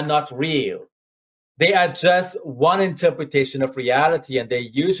are not real. They are just one interpretation of reality, and they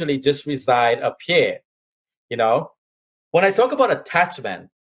usually just reside up here. When I talk about attachment,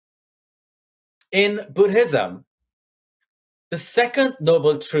 in Buddhism, the second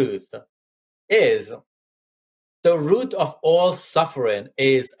noble truth is the root of all suffering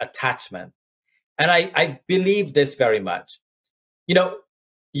is attachment. And I believe this very much.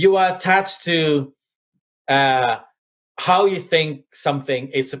 You are attached to how you think something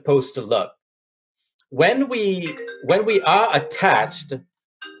is supposed to look. When we are attached,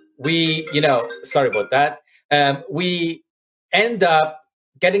 sorry about that, we end up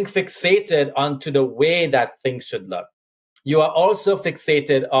getting fixated onto the way that things should look. You are also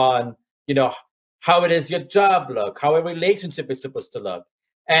fixated on, how it is your job look, how a relationship is supposed to look.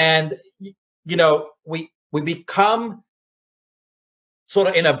 And, we become sort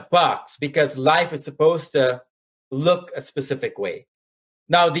of in a box because life is supposed to look a specific way.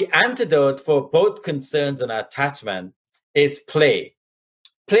 Now, the antidote for both concerns and attachment is play.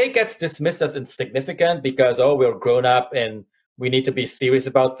 Play gets dismissed as insignificant because, we're grown up and we need to be serious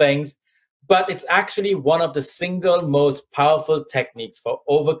about things. But it's actually one of the single most powerful techniques for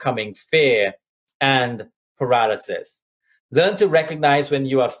overcoming fear and paralysis. Learn to recognize when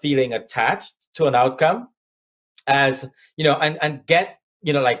you are feeling attached to an outcome, as, and get,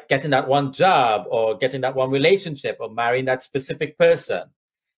 like getting that one job or getting that one relationship or marrying that specific person,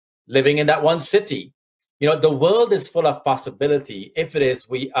 living in that one city. The world is full of possibility if it is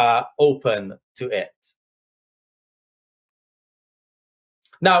we are open to it.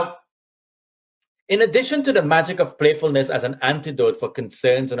 Now, in addition to the magic of playfulness as an antidote for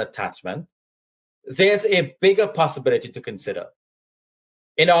concerns and attachment, there's a bigger possibility to consider.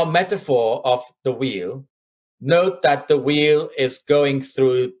 In our metaphor of the wheel, note that the wheel is going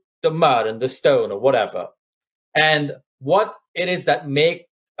through the mud and the stone or whatever. And what it is that make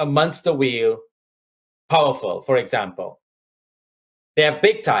a monster wheel powerful, for example, they have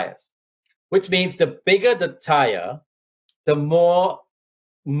big tires, which means the bigger the tire, the more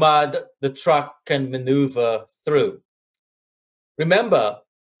mud the truck can maneuver through. Remember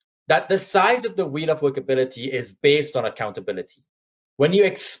that the size of the wheel of workability is based on accountability. When you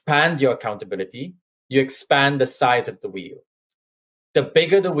expand your accountability, you expand the size of the wheel. The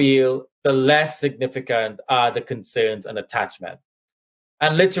bigger the wheel, the less significant are the concerns and attachment.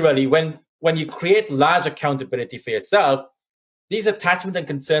 And literally, when you create large accountability for yourself, these attachment and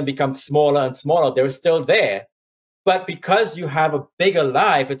concern become smaller and smaller. They're still there. But because you have a bigger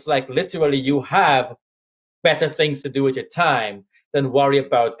life, it's like literally you have better things to do with your time than worry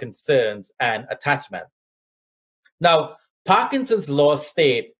about concerns and attachment. Now, Parkinson's law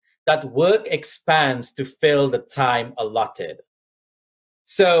state that work expands to fill the time allotted.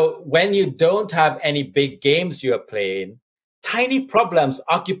 So when you don't have any big games you're playing, tiny problems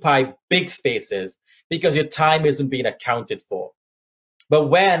occupy big spaces because your time isn't being accounted for. But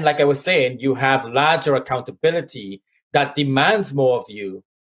when, like I was saying, you have larger accountability that demands more of you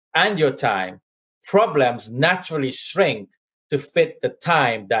and your time, problems naturally shrink to fit the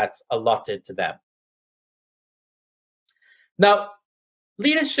time that's allotted to them. Now,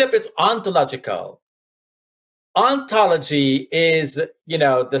 leadership is ontological. Ontology is,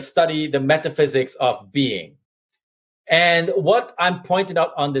 the study, the metaphysics of being. And what I'm pointing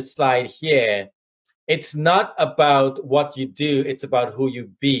out on this slide here, it's not about what you do, it's about who you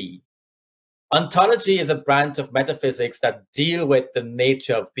be. Ontology is a branch of metaphysics that deal with the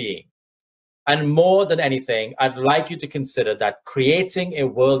nature of being. And more than anything, I'd like you to consider that creating a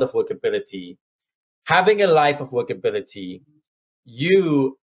world of workability, having a life of workability,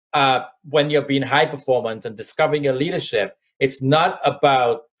 when you're being high performance and discovering your leadership, it's not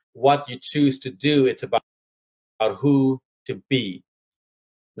about what you choose to do, it's about who to be.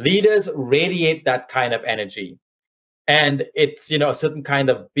 Leaders radiate that kind of energy. And it's, a certain kind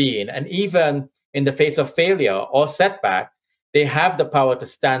of being. And even in the face of failure or setback, they have the power to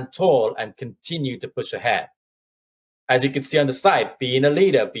stand tall and continue to push ahead. As you can see on the slide, being a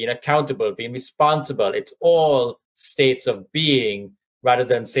leader, being accountable, being responsible, it's all states of being rather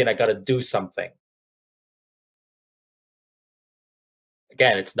than saying, I got to do something.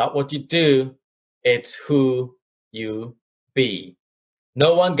 Again, it's not what you do, it's who you be.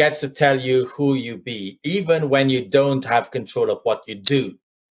 No one gets to tell you who you be, even when you don't have control of what you do.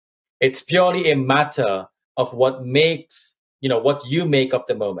 It's purely a matter of what you make of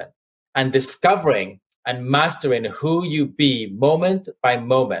the moment. And discovering and mastering who you be moment by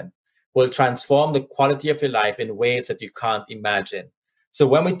moment will transform the quality of your life in ways that you can't imagine. So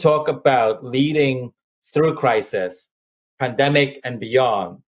when we talk about leading through crisis, pandemic and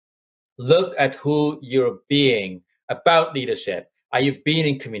beyond, look at who you're being about leadership. Are you being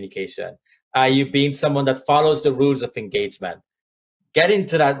in communication? Are you being someone that follows the rules of engagement? Get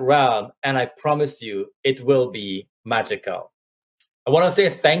into that realm, and I promise you, it will be magical. I want to say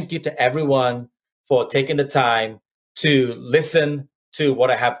thank you to everyone for taking the time to listen to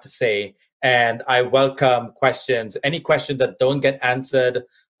what I have to say. And I welcome questions. Any questions that don't get answered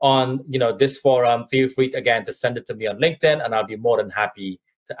on this forum, feel free again to send it to me on LinkedIn, and I'll be more than happy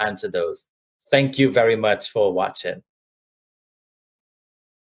to answer those. Thank you very much for watching.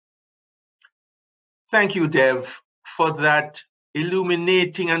 Thank you, Dev, for that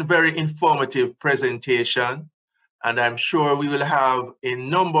illuminating and very informative presentation. And I'm sure we will have a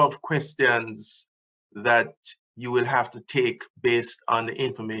number of questions that you will have to take based on the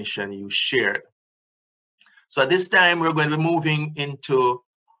information you shared. So at this time, we're going to be moving into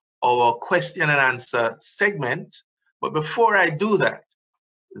our question and answer segment. But before I do that,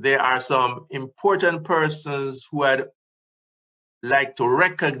 there are some important persons who I'd like to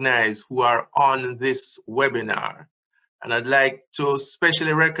recognize who are on this webinar. And I'd like to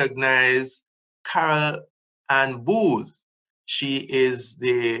especially recognize Carol Ann Booth. She is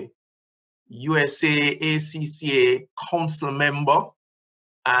the USA ACCA Council member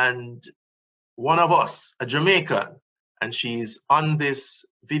and one of us, a Jamaican, and she's on this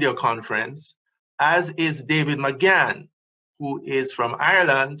video conference, as is David McGann, who is from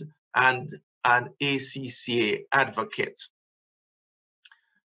Ireland and an ACCA advocate.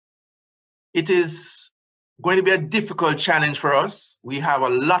 It is going to be a difficult challenge for us. We have a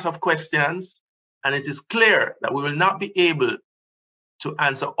lot of questions, and it is clear that we will not be able to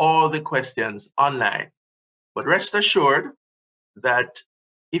answer all the questions online. But rest assured that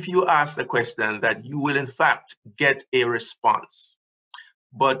if you ask the question, that you will in fact get a response.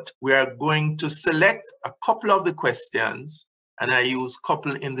 But we are going to select a couple of the questions, and I use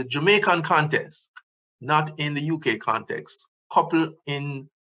couple in the Jamaican context, not in the UK context. Couple in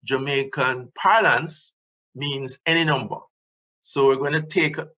Jamaican parlance means any number. So we're going to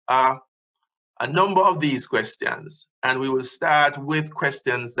take a number of these questions, and we will start with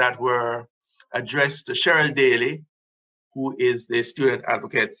questions that were addressed to Cheryl Daly, who is the Student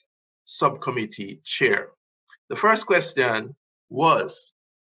Advocate Subcommittee Chair. The first question was,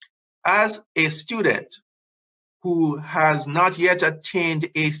 as a student who has not yet attained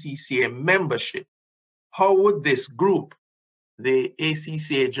ACCA membership, how would this group, the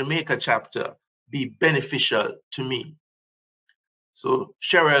ACCA Jamaica chapter, be beneficial to me? So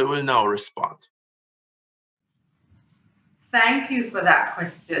Cheryl will now respond. Thank you for that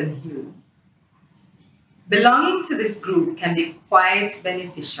question, Hugh. Belonging to this group can be quite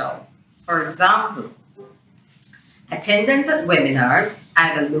beneficial. For example, attendance at webinars,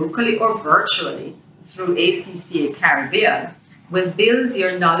 either locally or virtually, through ACCA Caribbean will build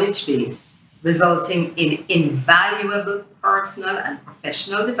your knowledge base, resulting in invaluable personal and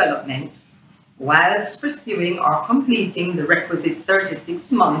professional development whilst pursuing or completing the requisite 36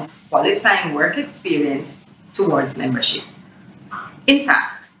 months qualifying work experience towards membership. In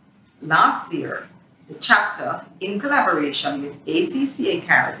fact, last year, the chapter, in collaboration with ACCA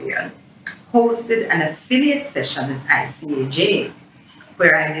Caribbean, hosted an affiliate session at ICAJ,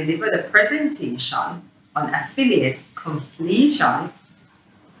 where I delivered a presentation on affiliates' completion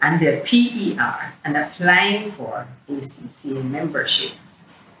and their PER and applying for ACCA membership.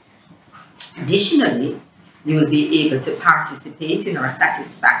 Additionally, you will be able to participate in our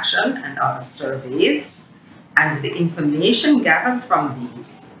satisfaction and other surveys, and the information gathered from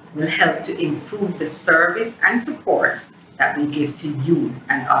these will help to improve the service and support that we give to you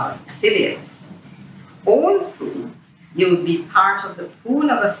and other affiliates. Also, you will be part of the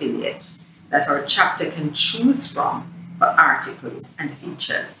pool of affiliates that our chapter can choose from for articles and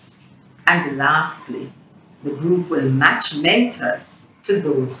features. And lastly, the group will match mentors to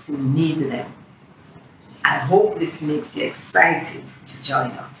those who need them. I hope this makes you excited to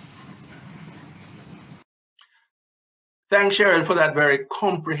join us. Thanks, Cheryl, for that very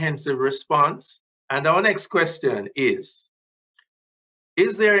comprehensive response. And our next question is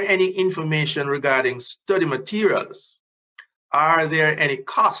there any information regarding study materials? Are there any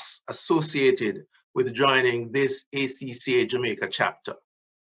costs associated with joining this ACCA Jamaica chapter?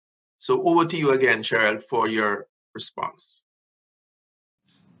 So over to you again, Cheryl, for your response.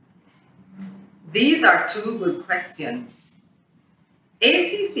 These are two good questions.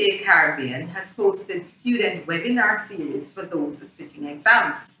 ACCA Caribbean has hosted student webinar series for those sitting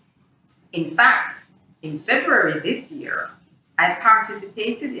exams. In fact, in February this year, I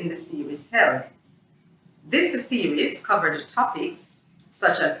participated in the series held. This series covered topics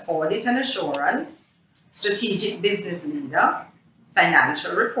such as audit and assurance, strategic business leader,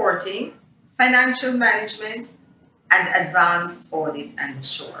 financial reporting, financial management, and advanced audit and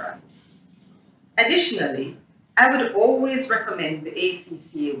assurance. Additionally, I would always recommend the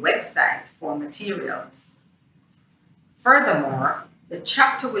ACCA website for materials. Furthermore, the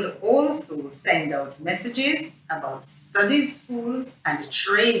chapter will also send out messages about study schools and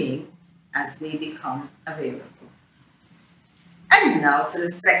training as they become available. And now to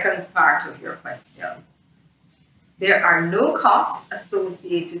the second part of your question. There are no costs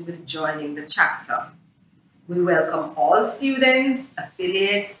associated with joining the chapter. We welcome all students,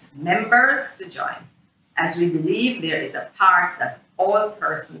 affiliates, members to join, as we believe there is a part that all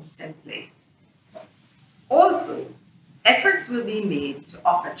persons can play. Also, efforts will be made to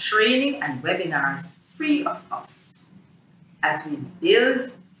offer training and webinars free of cost as we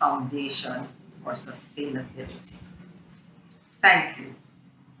build foundation for sustainability. Thank you.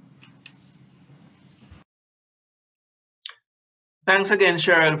 Thanks again,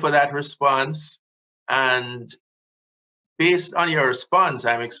 Cheryl, for that response. And based on your response,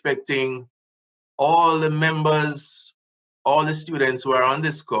 I'm expecting all the members, all the students who are on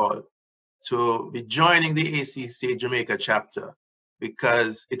this call to be joining the ACCA Jamaica chapter,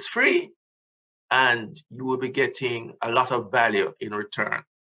 because it's free and you will be getting a lot of value in return.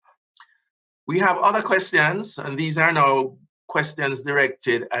 We have other questions, and these are now questions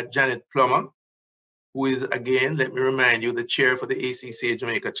directed at Janet Plummer, who is, again, let me remind you, the chair for the ACCA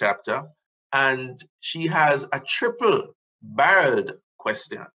Jamaica chapter. And she has a triple-barreled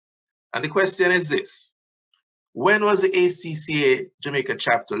question. And the question is this: when was the ACCA Jamaica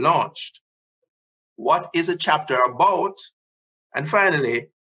chapter launched? What is a chapter about? And finally,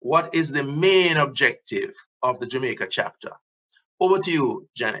 what is the main objective of the Jamaica chapter? Over to you,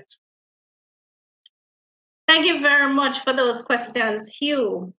 Janet. Thank you very much for those questions,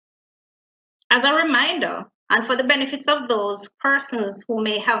 Hugh. As a reminder, and for the benefits of those persons who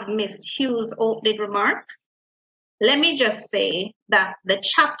may have missed Hugh's opening remarks, let me just say that the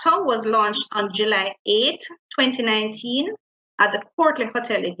chapter was launched on July 8, 2019 at the Courtly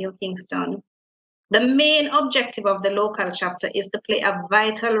Hotel in New Kingston. The main objective of the local chapter is to play a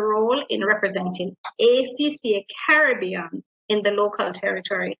vital role in representing ACCA Caribbean in the local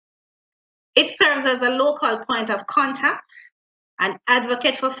territory. It serves as a local point of contact, an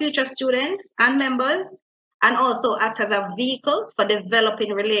advocate for future students and members, and also act as a vehicle for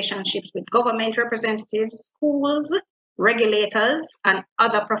developing relationships with government representatives, schools, regulators, and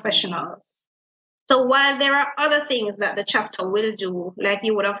other professionals. So while there are other things that the chapter will do, like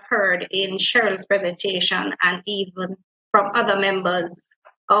you would have heard in Cheryl's presentation and even from other members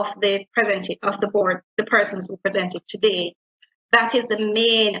of the board, the persons who presented today. That is the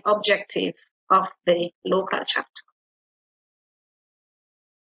main objective of the local chapter.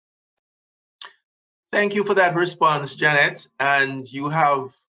 Thank you for that response, Janet. And you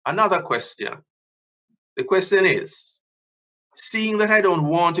have another question. The question is, seeing that I don't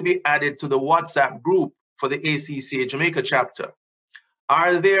want to be added to the WhatsApp group for the ACCA Jamaica chapter,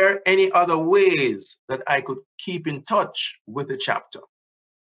 are there any other ways that I could keep in touch with the chapter?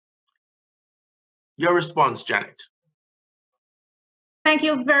 Your response, Janet. Thank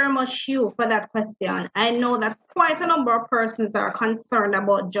you very much, Hugh, for that question. I know that quite a number of persons are concerned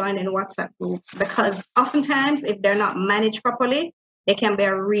about joining WhatsApp groups because oftentimes, if they're not managed properly, it can be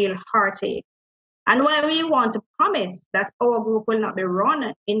a real heartache. And while we want to promise that our group will not be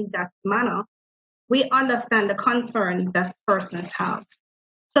run in that manner, we understand the concern that persons have.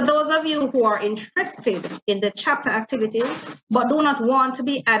 So those of you who are interested in the chapter activities, but do not want to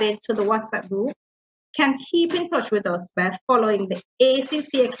be added to the WhatsApp group, can keep in touch with us by following the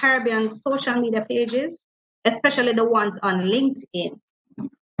ACCA Caribbean social media pages, especially the ones on LinkedIn.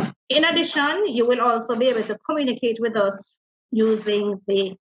 In addition, you will also be able to communicate with us using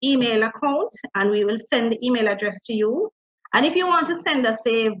the email account, and we will send the email address to you. And if you want to send us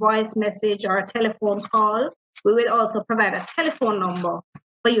a voice message or a telephone call, we will also provide a telephone number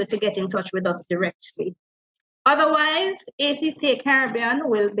for you to get in touch with us directly. Otherwise, ACCA Caribbean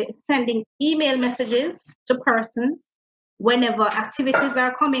will be sending email messages to persons whenever activities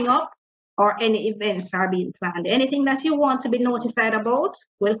are coming up or any events are being planned. Anything that you want to be notified about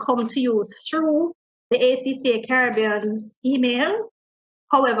will come to you through the ACCA Caribbean's email.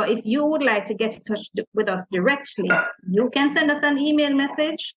 However, if you would like to get in touch with us directly, you can send us an email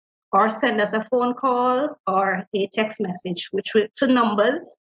message or send us a phone call or a text message, which will, to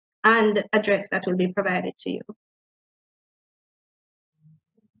numbers and address that will be provided to you.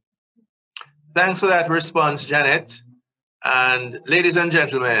 Thanks for that response, Janet. And ladies and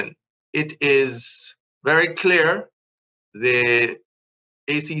gentlemen, it is very clear the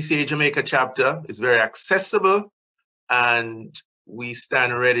ACCA Jamaica chapter is very accessible, and we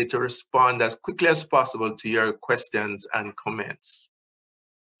stand ready to respond as quickly as possible to your questions and comments.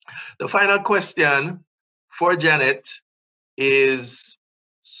 The final question for Janet is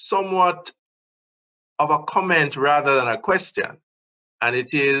somewhat of a comment rather than a question, and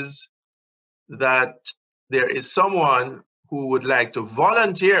it is that there is someone who would like to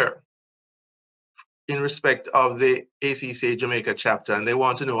volunteer in respect of the ACCA Jamaica chapter, and they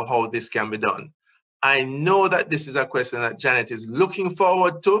want to know how this can be done. I know that this is a question that Janet is looking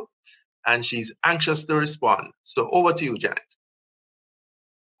forward to, and she's anxious to respond. So over to you, Janet.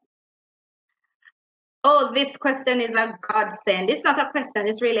 Oh, this question is a godsend. It's not a question,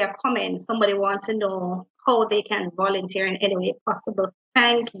 it's really a comment. Somebody wants to know how they can volunteer in any way possible.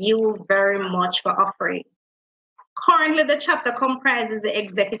 Thank you very much for offering. Currently, the chapter comprises the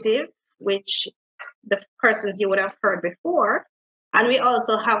executive, which the persons you would have heard before, and we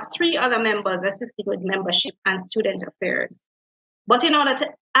also have 3 other members assisting with membership and student affairs. But in order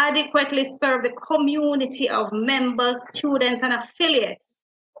to adequately serve the community of members, students, and affiliates,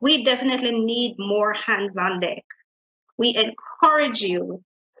 we definitely need more hands on deck. We encourage you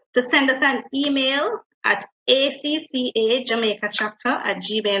to send us an email at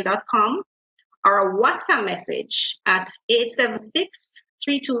accajamaicachapter@gmail.com or a WhatsApp message at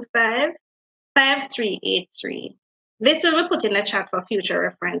 876-325-5383. This will be put in the chat for future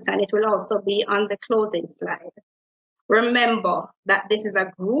reference, and it will also be on the closing slide. Remember that this is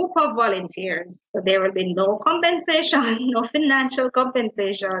a group of volunteers, so there will be no compensation, no financial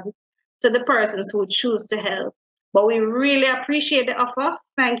compensation to the persons who choose to help. But we really appreciate the offer.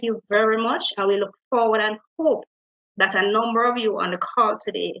 Thank you very much, and we look forward and hope that a number of you on the call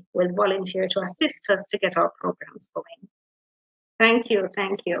today will volunteer to assist us to get our programs going. Thank you,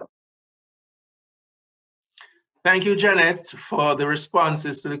 thank you. Thank you, Janet, for the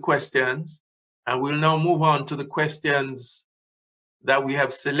responses to the questions. And we'll now move on to the questions that we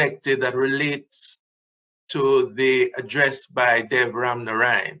have selected that relates to the address by Dev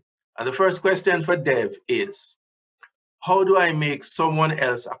Ramnarayan. And the first question for Dev is, how do I make someone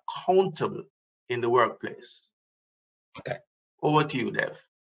else accountable in the workplace? Okay. Over to you, Dev.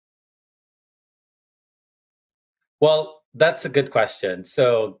 Well, that's a good question.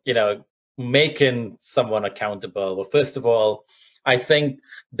 So, making someone accountable. Well, first of all, I think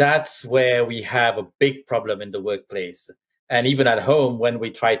that's where we have a big problem in the workplace. And even at home, when we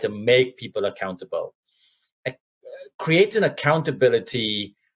try to make people accountable. Creating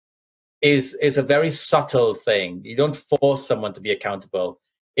accountability is a very subtle thing. You don't force someone to be accountable.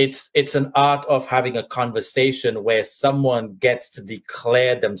 It's an art of having a conversation where someone gets to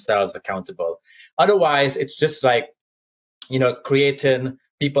declare themselves accountable. Otherwise, it's just like, creating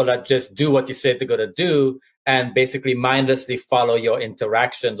people that just do what you say they're going to do and basically mindlessly follow your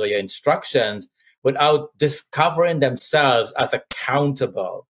interactions or your instructions without discovering themselves as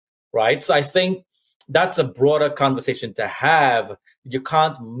accountable, right? So I think that's a broader conversation to have. You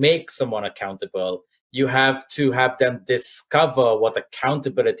can't make someone accountable. You have to have them discover what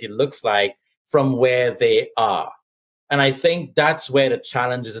accountability looks like from where they are. And I think that's where the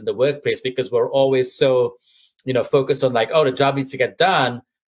challenge is in the workplace, because we're always so, focused on like, oh, the job needs to get done.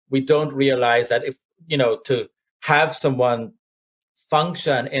 We don't realize that if, to have someone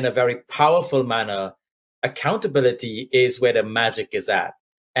function in a very powerful manner, accountability is where the magic is at.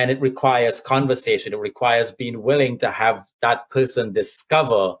 And it requires conversation. It requires being willing to have that person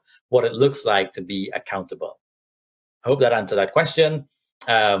discover what it looks like to be accountable. I hope that answered that question.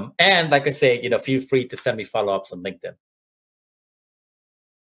 And like I say, feel free to send me follow-ups on LinkedIn.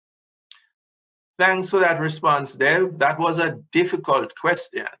 Thanks for that response, Dev. That was a difficult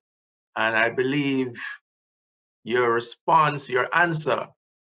question. And I believe your response, your answer,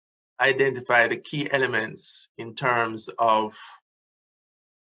 identify the key elements in terms of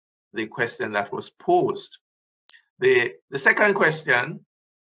the question that was posed. The second question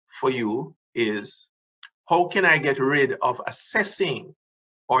for you is, how can I get rid of assessing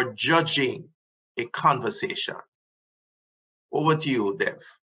or judging a conversation? Over to you, Dev.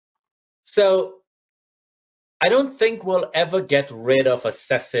 So I don't think we'll ever get rid of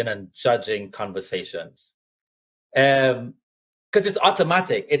assessing and judging conversations. Because it's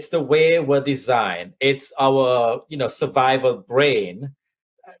automatic. It's the way we're designed. It's our, survival brain.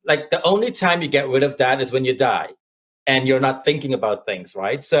 Like the only time you get rid of that is when you die and you're not thinking about things,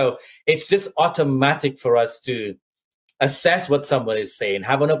 right? So it's just automatic for us to assess what someone is saying,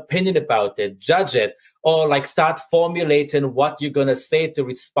 have an opinion about it, judge it, or like start formulating what you're going to say to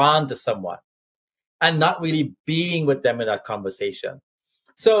respond to someone and not really being with them in that conversation.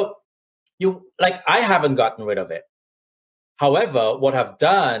 So I haven't gotten rid of it. However, what I've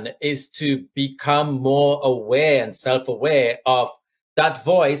done is to become more aware and self-aware of that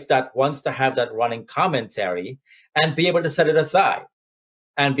voice that wants to have that running commentary and be able to set it aside.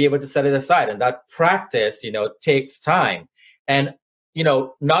 And that practice, takes time. And,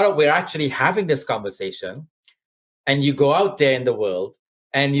 now that we're actually having this conversation and you go out there in the world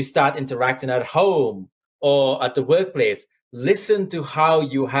and you start interacting at home or at the workplace, listen to how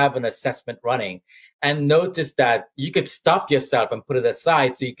you have an assessment running and notice that you could stop yourself and put it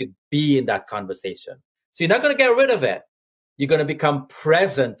aside so you could be in that conversation. So you're not going to get rid of it. You're going to become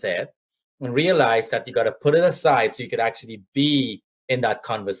present it and realize that you got to put it aside so you could actually be in that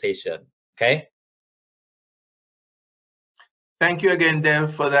conversation. Okay? Thank you again,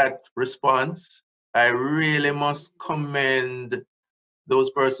 Dev, for that response. I really must commend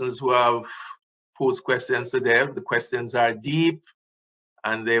those persons who have posed questions to Dev. The questions are deep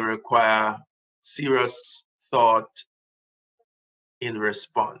and they require serious thought in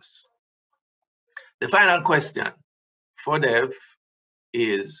response. The final question for Dev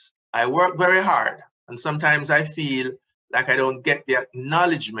is, I work very hard and sometimes I feel like I don't get the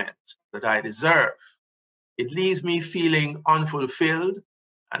acknowledgement that I deserve. It leaves me feeling unfulfilled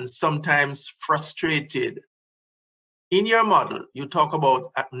and sometimes frustrated. In your model, you talk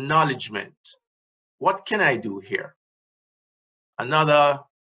about acknowledgement. What can I do here? Another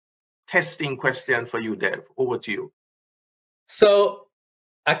testing question for you, Dev. Over to you. So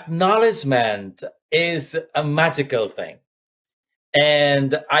acknowledgement is a magical thing.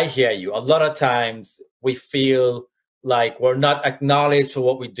 And I hear you. A lot of times we feel like we're not acknowledged for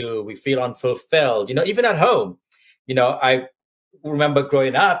what we do. We feel unfulfilled, even at home. I remember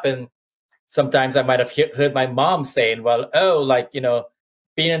growing up and sometimes I might have heard my mom saying, well,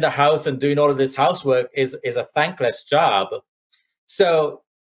 being in the house and doing all of this housework is a thankless job. So,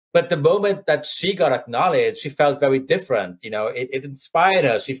 but the moment that she got acknowledged, she felt very different. It inspired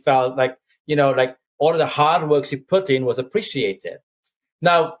her. She felt like, like all of the hard work she put in was appreciated.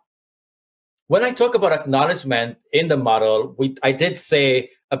 Now, when I talk about acknowledgement in the model, I did say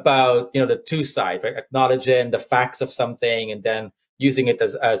about, the two sides, right? Acknowledging the facts of something and then using it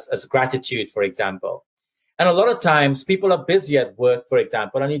as gratitude, for example. And a lot of times people are busy at work, for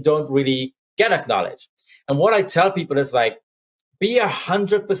example, and you don't really get acknowledged. And what I tell people is like, be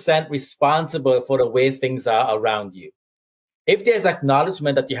 100% responsible for the way things are around you. If there's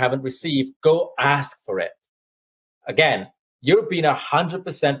acknowledgement that you haven't received, go ask for it. Again, you're being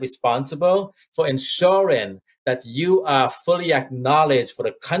 100% responsible for ensuring that you are fully acknowledged for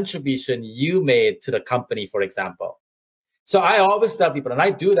the contribution you made to the company, for example. So I always tell people, and I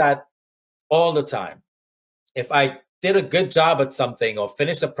do that all the time. If I did a good job at something or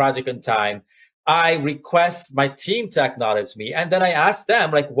finished a project in time, I request my team to acknowledge me. And then I ask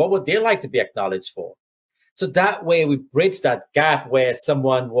them, like, what would they like to be acknowledged for? So that way we bridge that gap where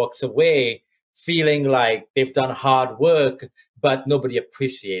someone walks away feeling like they've done hard work, but nobody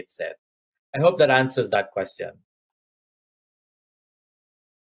appreciates it. I hope that answers that question.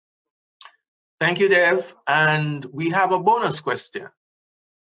 Thank you, Dev. And we have a bonus question.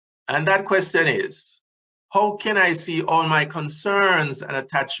 And that question is, how can I see all my concerns and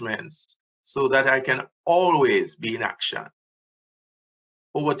attachments so that I can always be in action?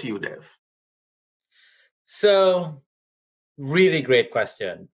 Over to you, Dev. So, really great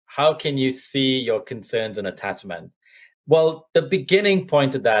question. How can you see your concerns and attachment? Well, the beginning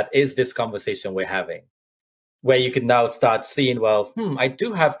point of that is this conversation we're having, where you can now start seeing, well, I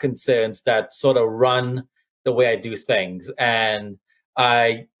do have concerns that sort of run the way I do things. And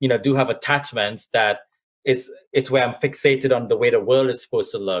I, do have attachments that it's where I'm fixated on the way the world is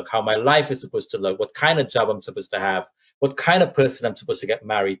supposed to look, how my life is supposed to look, what kind of job I'm supposed to have, what kind of person I'm supposed to get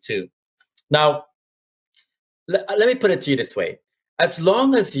married to. Now, let me put it to you this way. As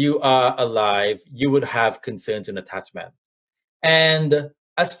long as you are alive, you would have concerns and attachment. And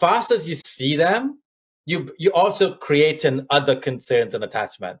as fast as you see them, you also creating other concerns and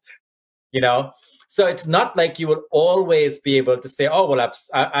attachment, So it's not like you will always be able to say, oh, well,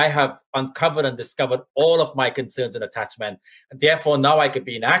 I have uncovered and discovered all of my concerns and attachment, and therefore now I could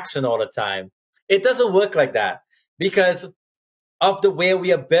be in action all the time. It doesn't work like that because of the way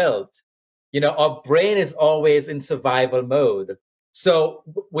we are built. Our brain is always in survival mode. So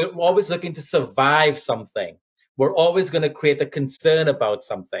we're always looking to survive something. We're always going to create a concern about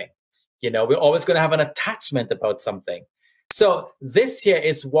something. We're always going to have an attachment about something. So this here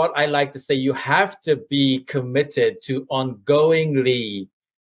is what I like to say. You have to be committed to ongoingly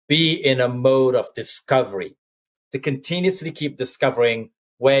be in a mode of discovery, to continuously keep discovering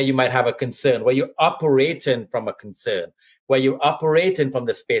where you might have a concern, where you're operating from a concern, where you're operating from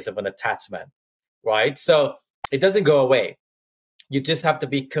the space of an attachment, right? So it doesn't go away. You just have to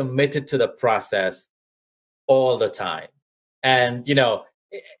be committed to the process all the time. And,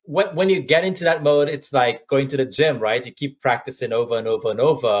 when you get into that mode, it's like going to the gym, right? You keep practicing over and over and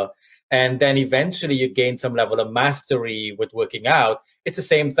over. And then eventually you gain some level of mastery with working out. It's the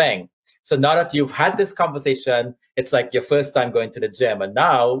same thing. So now that you've had this conversation, it's like your first time going to the gym. And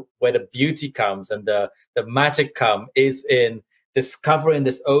now where the beauty comes and the magic come is in discovering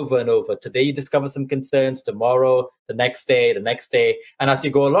this over and over. Today you discover some concerns, tomorrow, the next day. And as you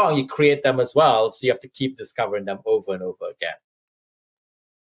go along, you create them as well. So you have to keep discovering them over and over again.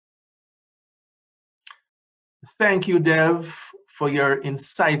 Thank you, Dev, for your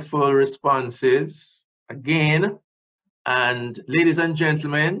insightful responses again. And ladies and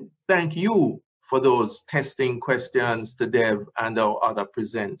gentlemen, thank you for those testing questions to Dev and our other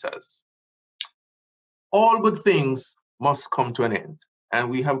presenters. All good things must come to an end. And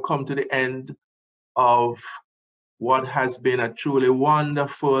we have come to the end of what has been a truly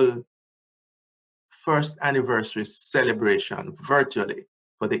wonderful first anniversary celebration virtually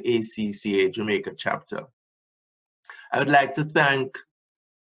for the ACCA Jamaica chapter. I would like to thank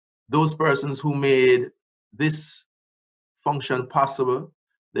those persons who made this function possible,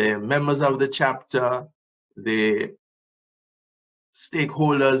 the members of the chapter, the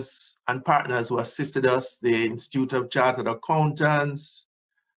stakeholders and partners who assisted us, the Institute of Chartered Accountants,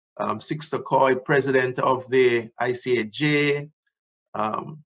 Sixto Coy, president of the ICAJ,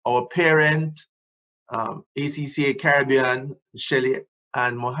 our parent, ACCA Caribbean, Shelley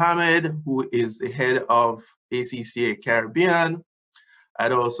Ann Mohammed, who is the head of ACCA Caribbean.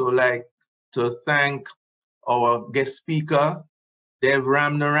 I'd also like to thank our guest speaker, Dev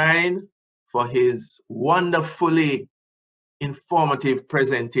Ramnarayan, for his wonderfully informative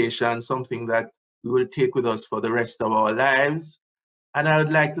presentation, something that we will take with us for the rest of our lives. And I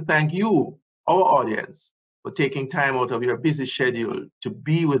would like to thank you, our audience, for taking time out of your busy schedule to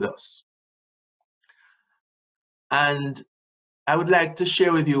be with us. And I would like to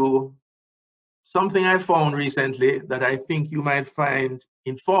share with you something I found recently that I think you might find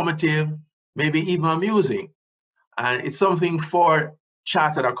informative, maybe even amusing. And it's something for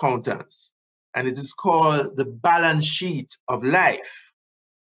chartered accountants. And it is called the balance sheet of life.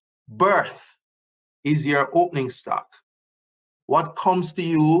 Birth is your opening stock. What comes to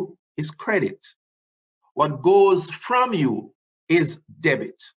you is credit. What goes from you is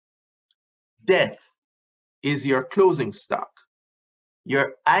debit. Death is your closing stock.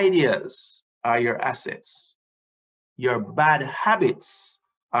 Your ideas are your assets. Your bad habits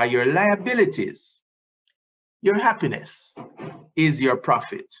are your liabilities. Your happiness is your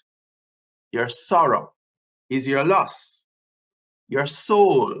profit. Your sorrow is your loss. Your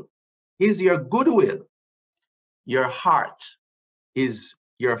soul is your goodwill. Your heart is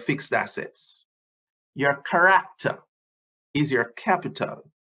your fixed assets. Your character is your capital.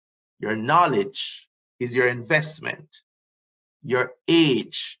 Your knowledge is your investment. Your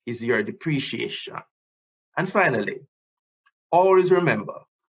age is your depreciation. And finally, always remember,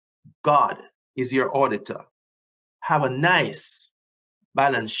 God is your auditor. Have a nice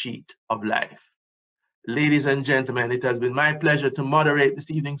balance sheet of life. Ladies and gentlemen, it has been my pleasure to moderate this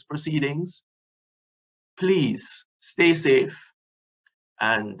evening's proceedings. Please stay safe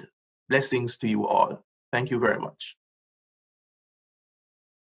and blessings to you all. Thank you very much.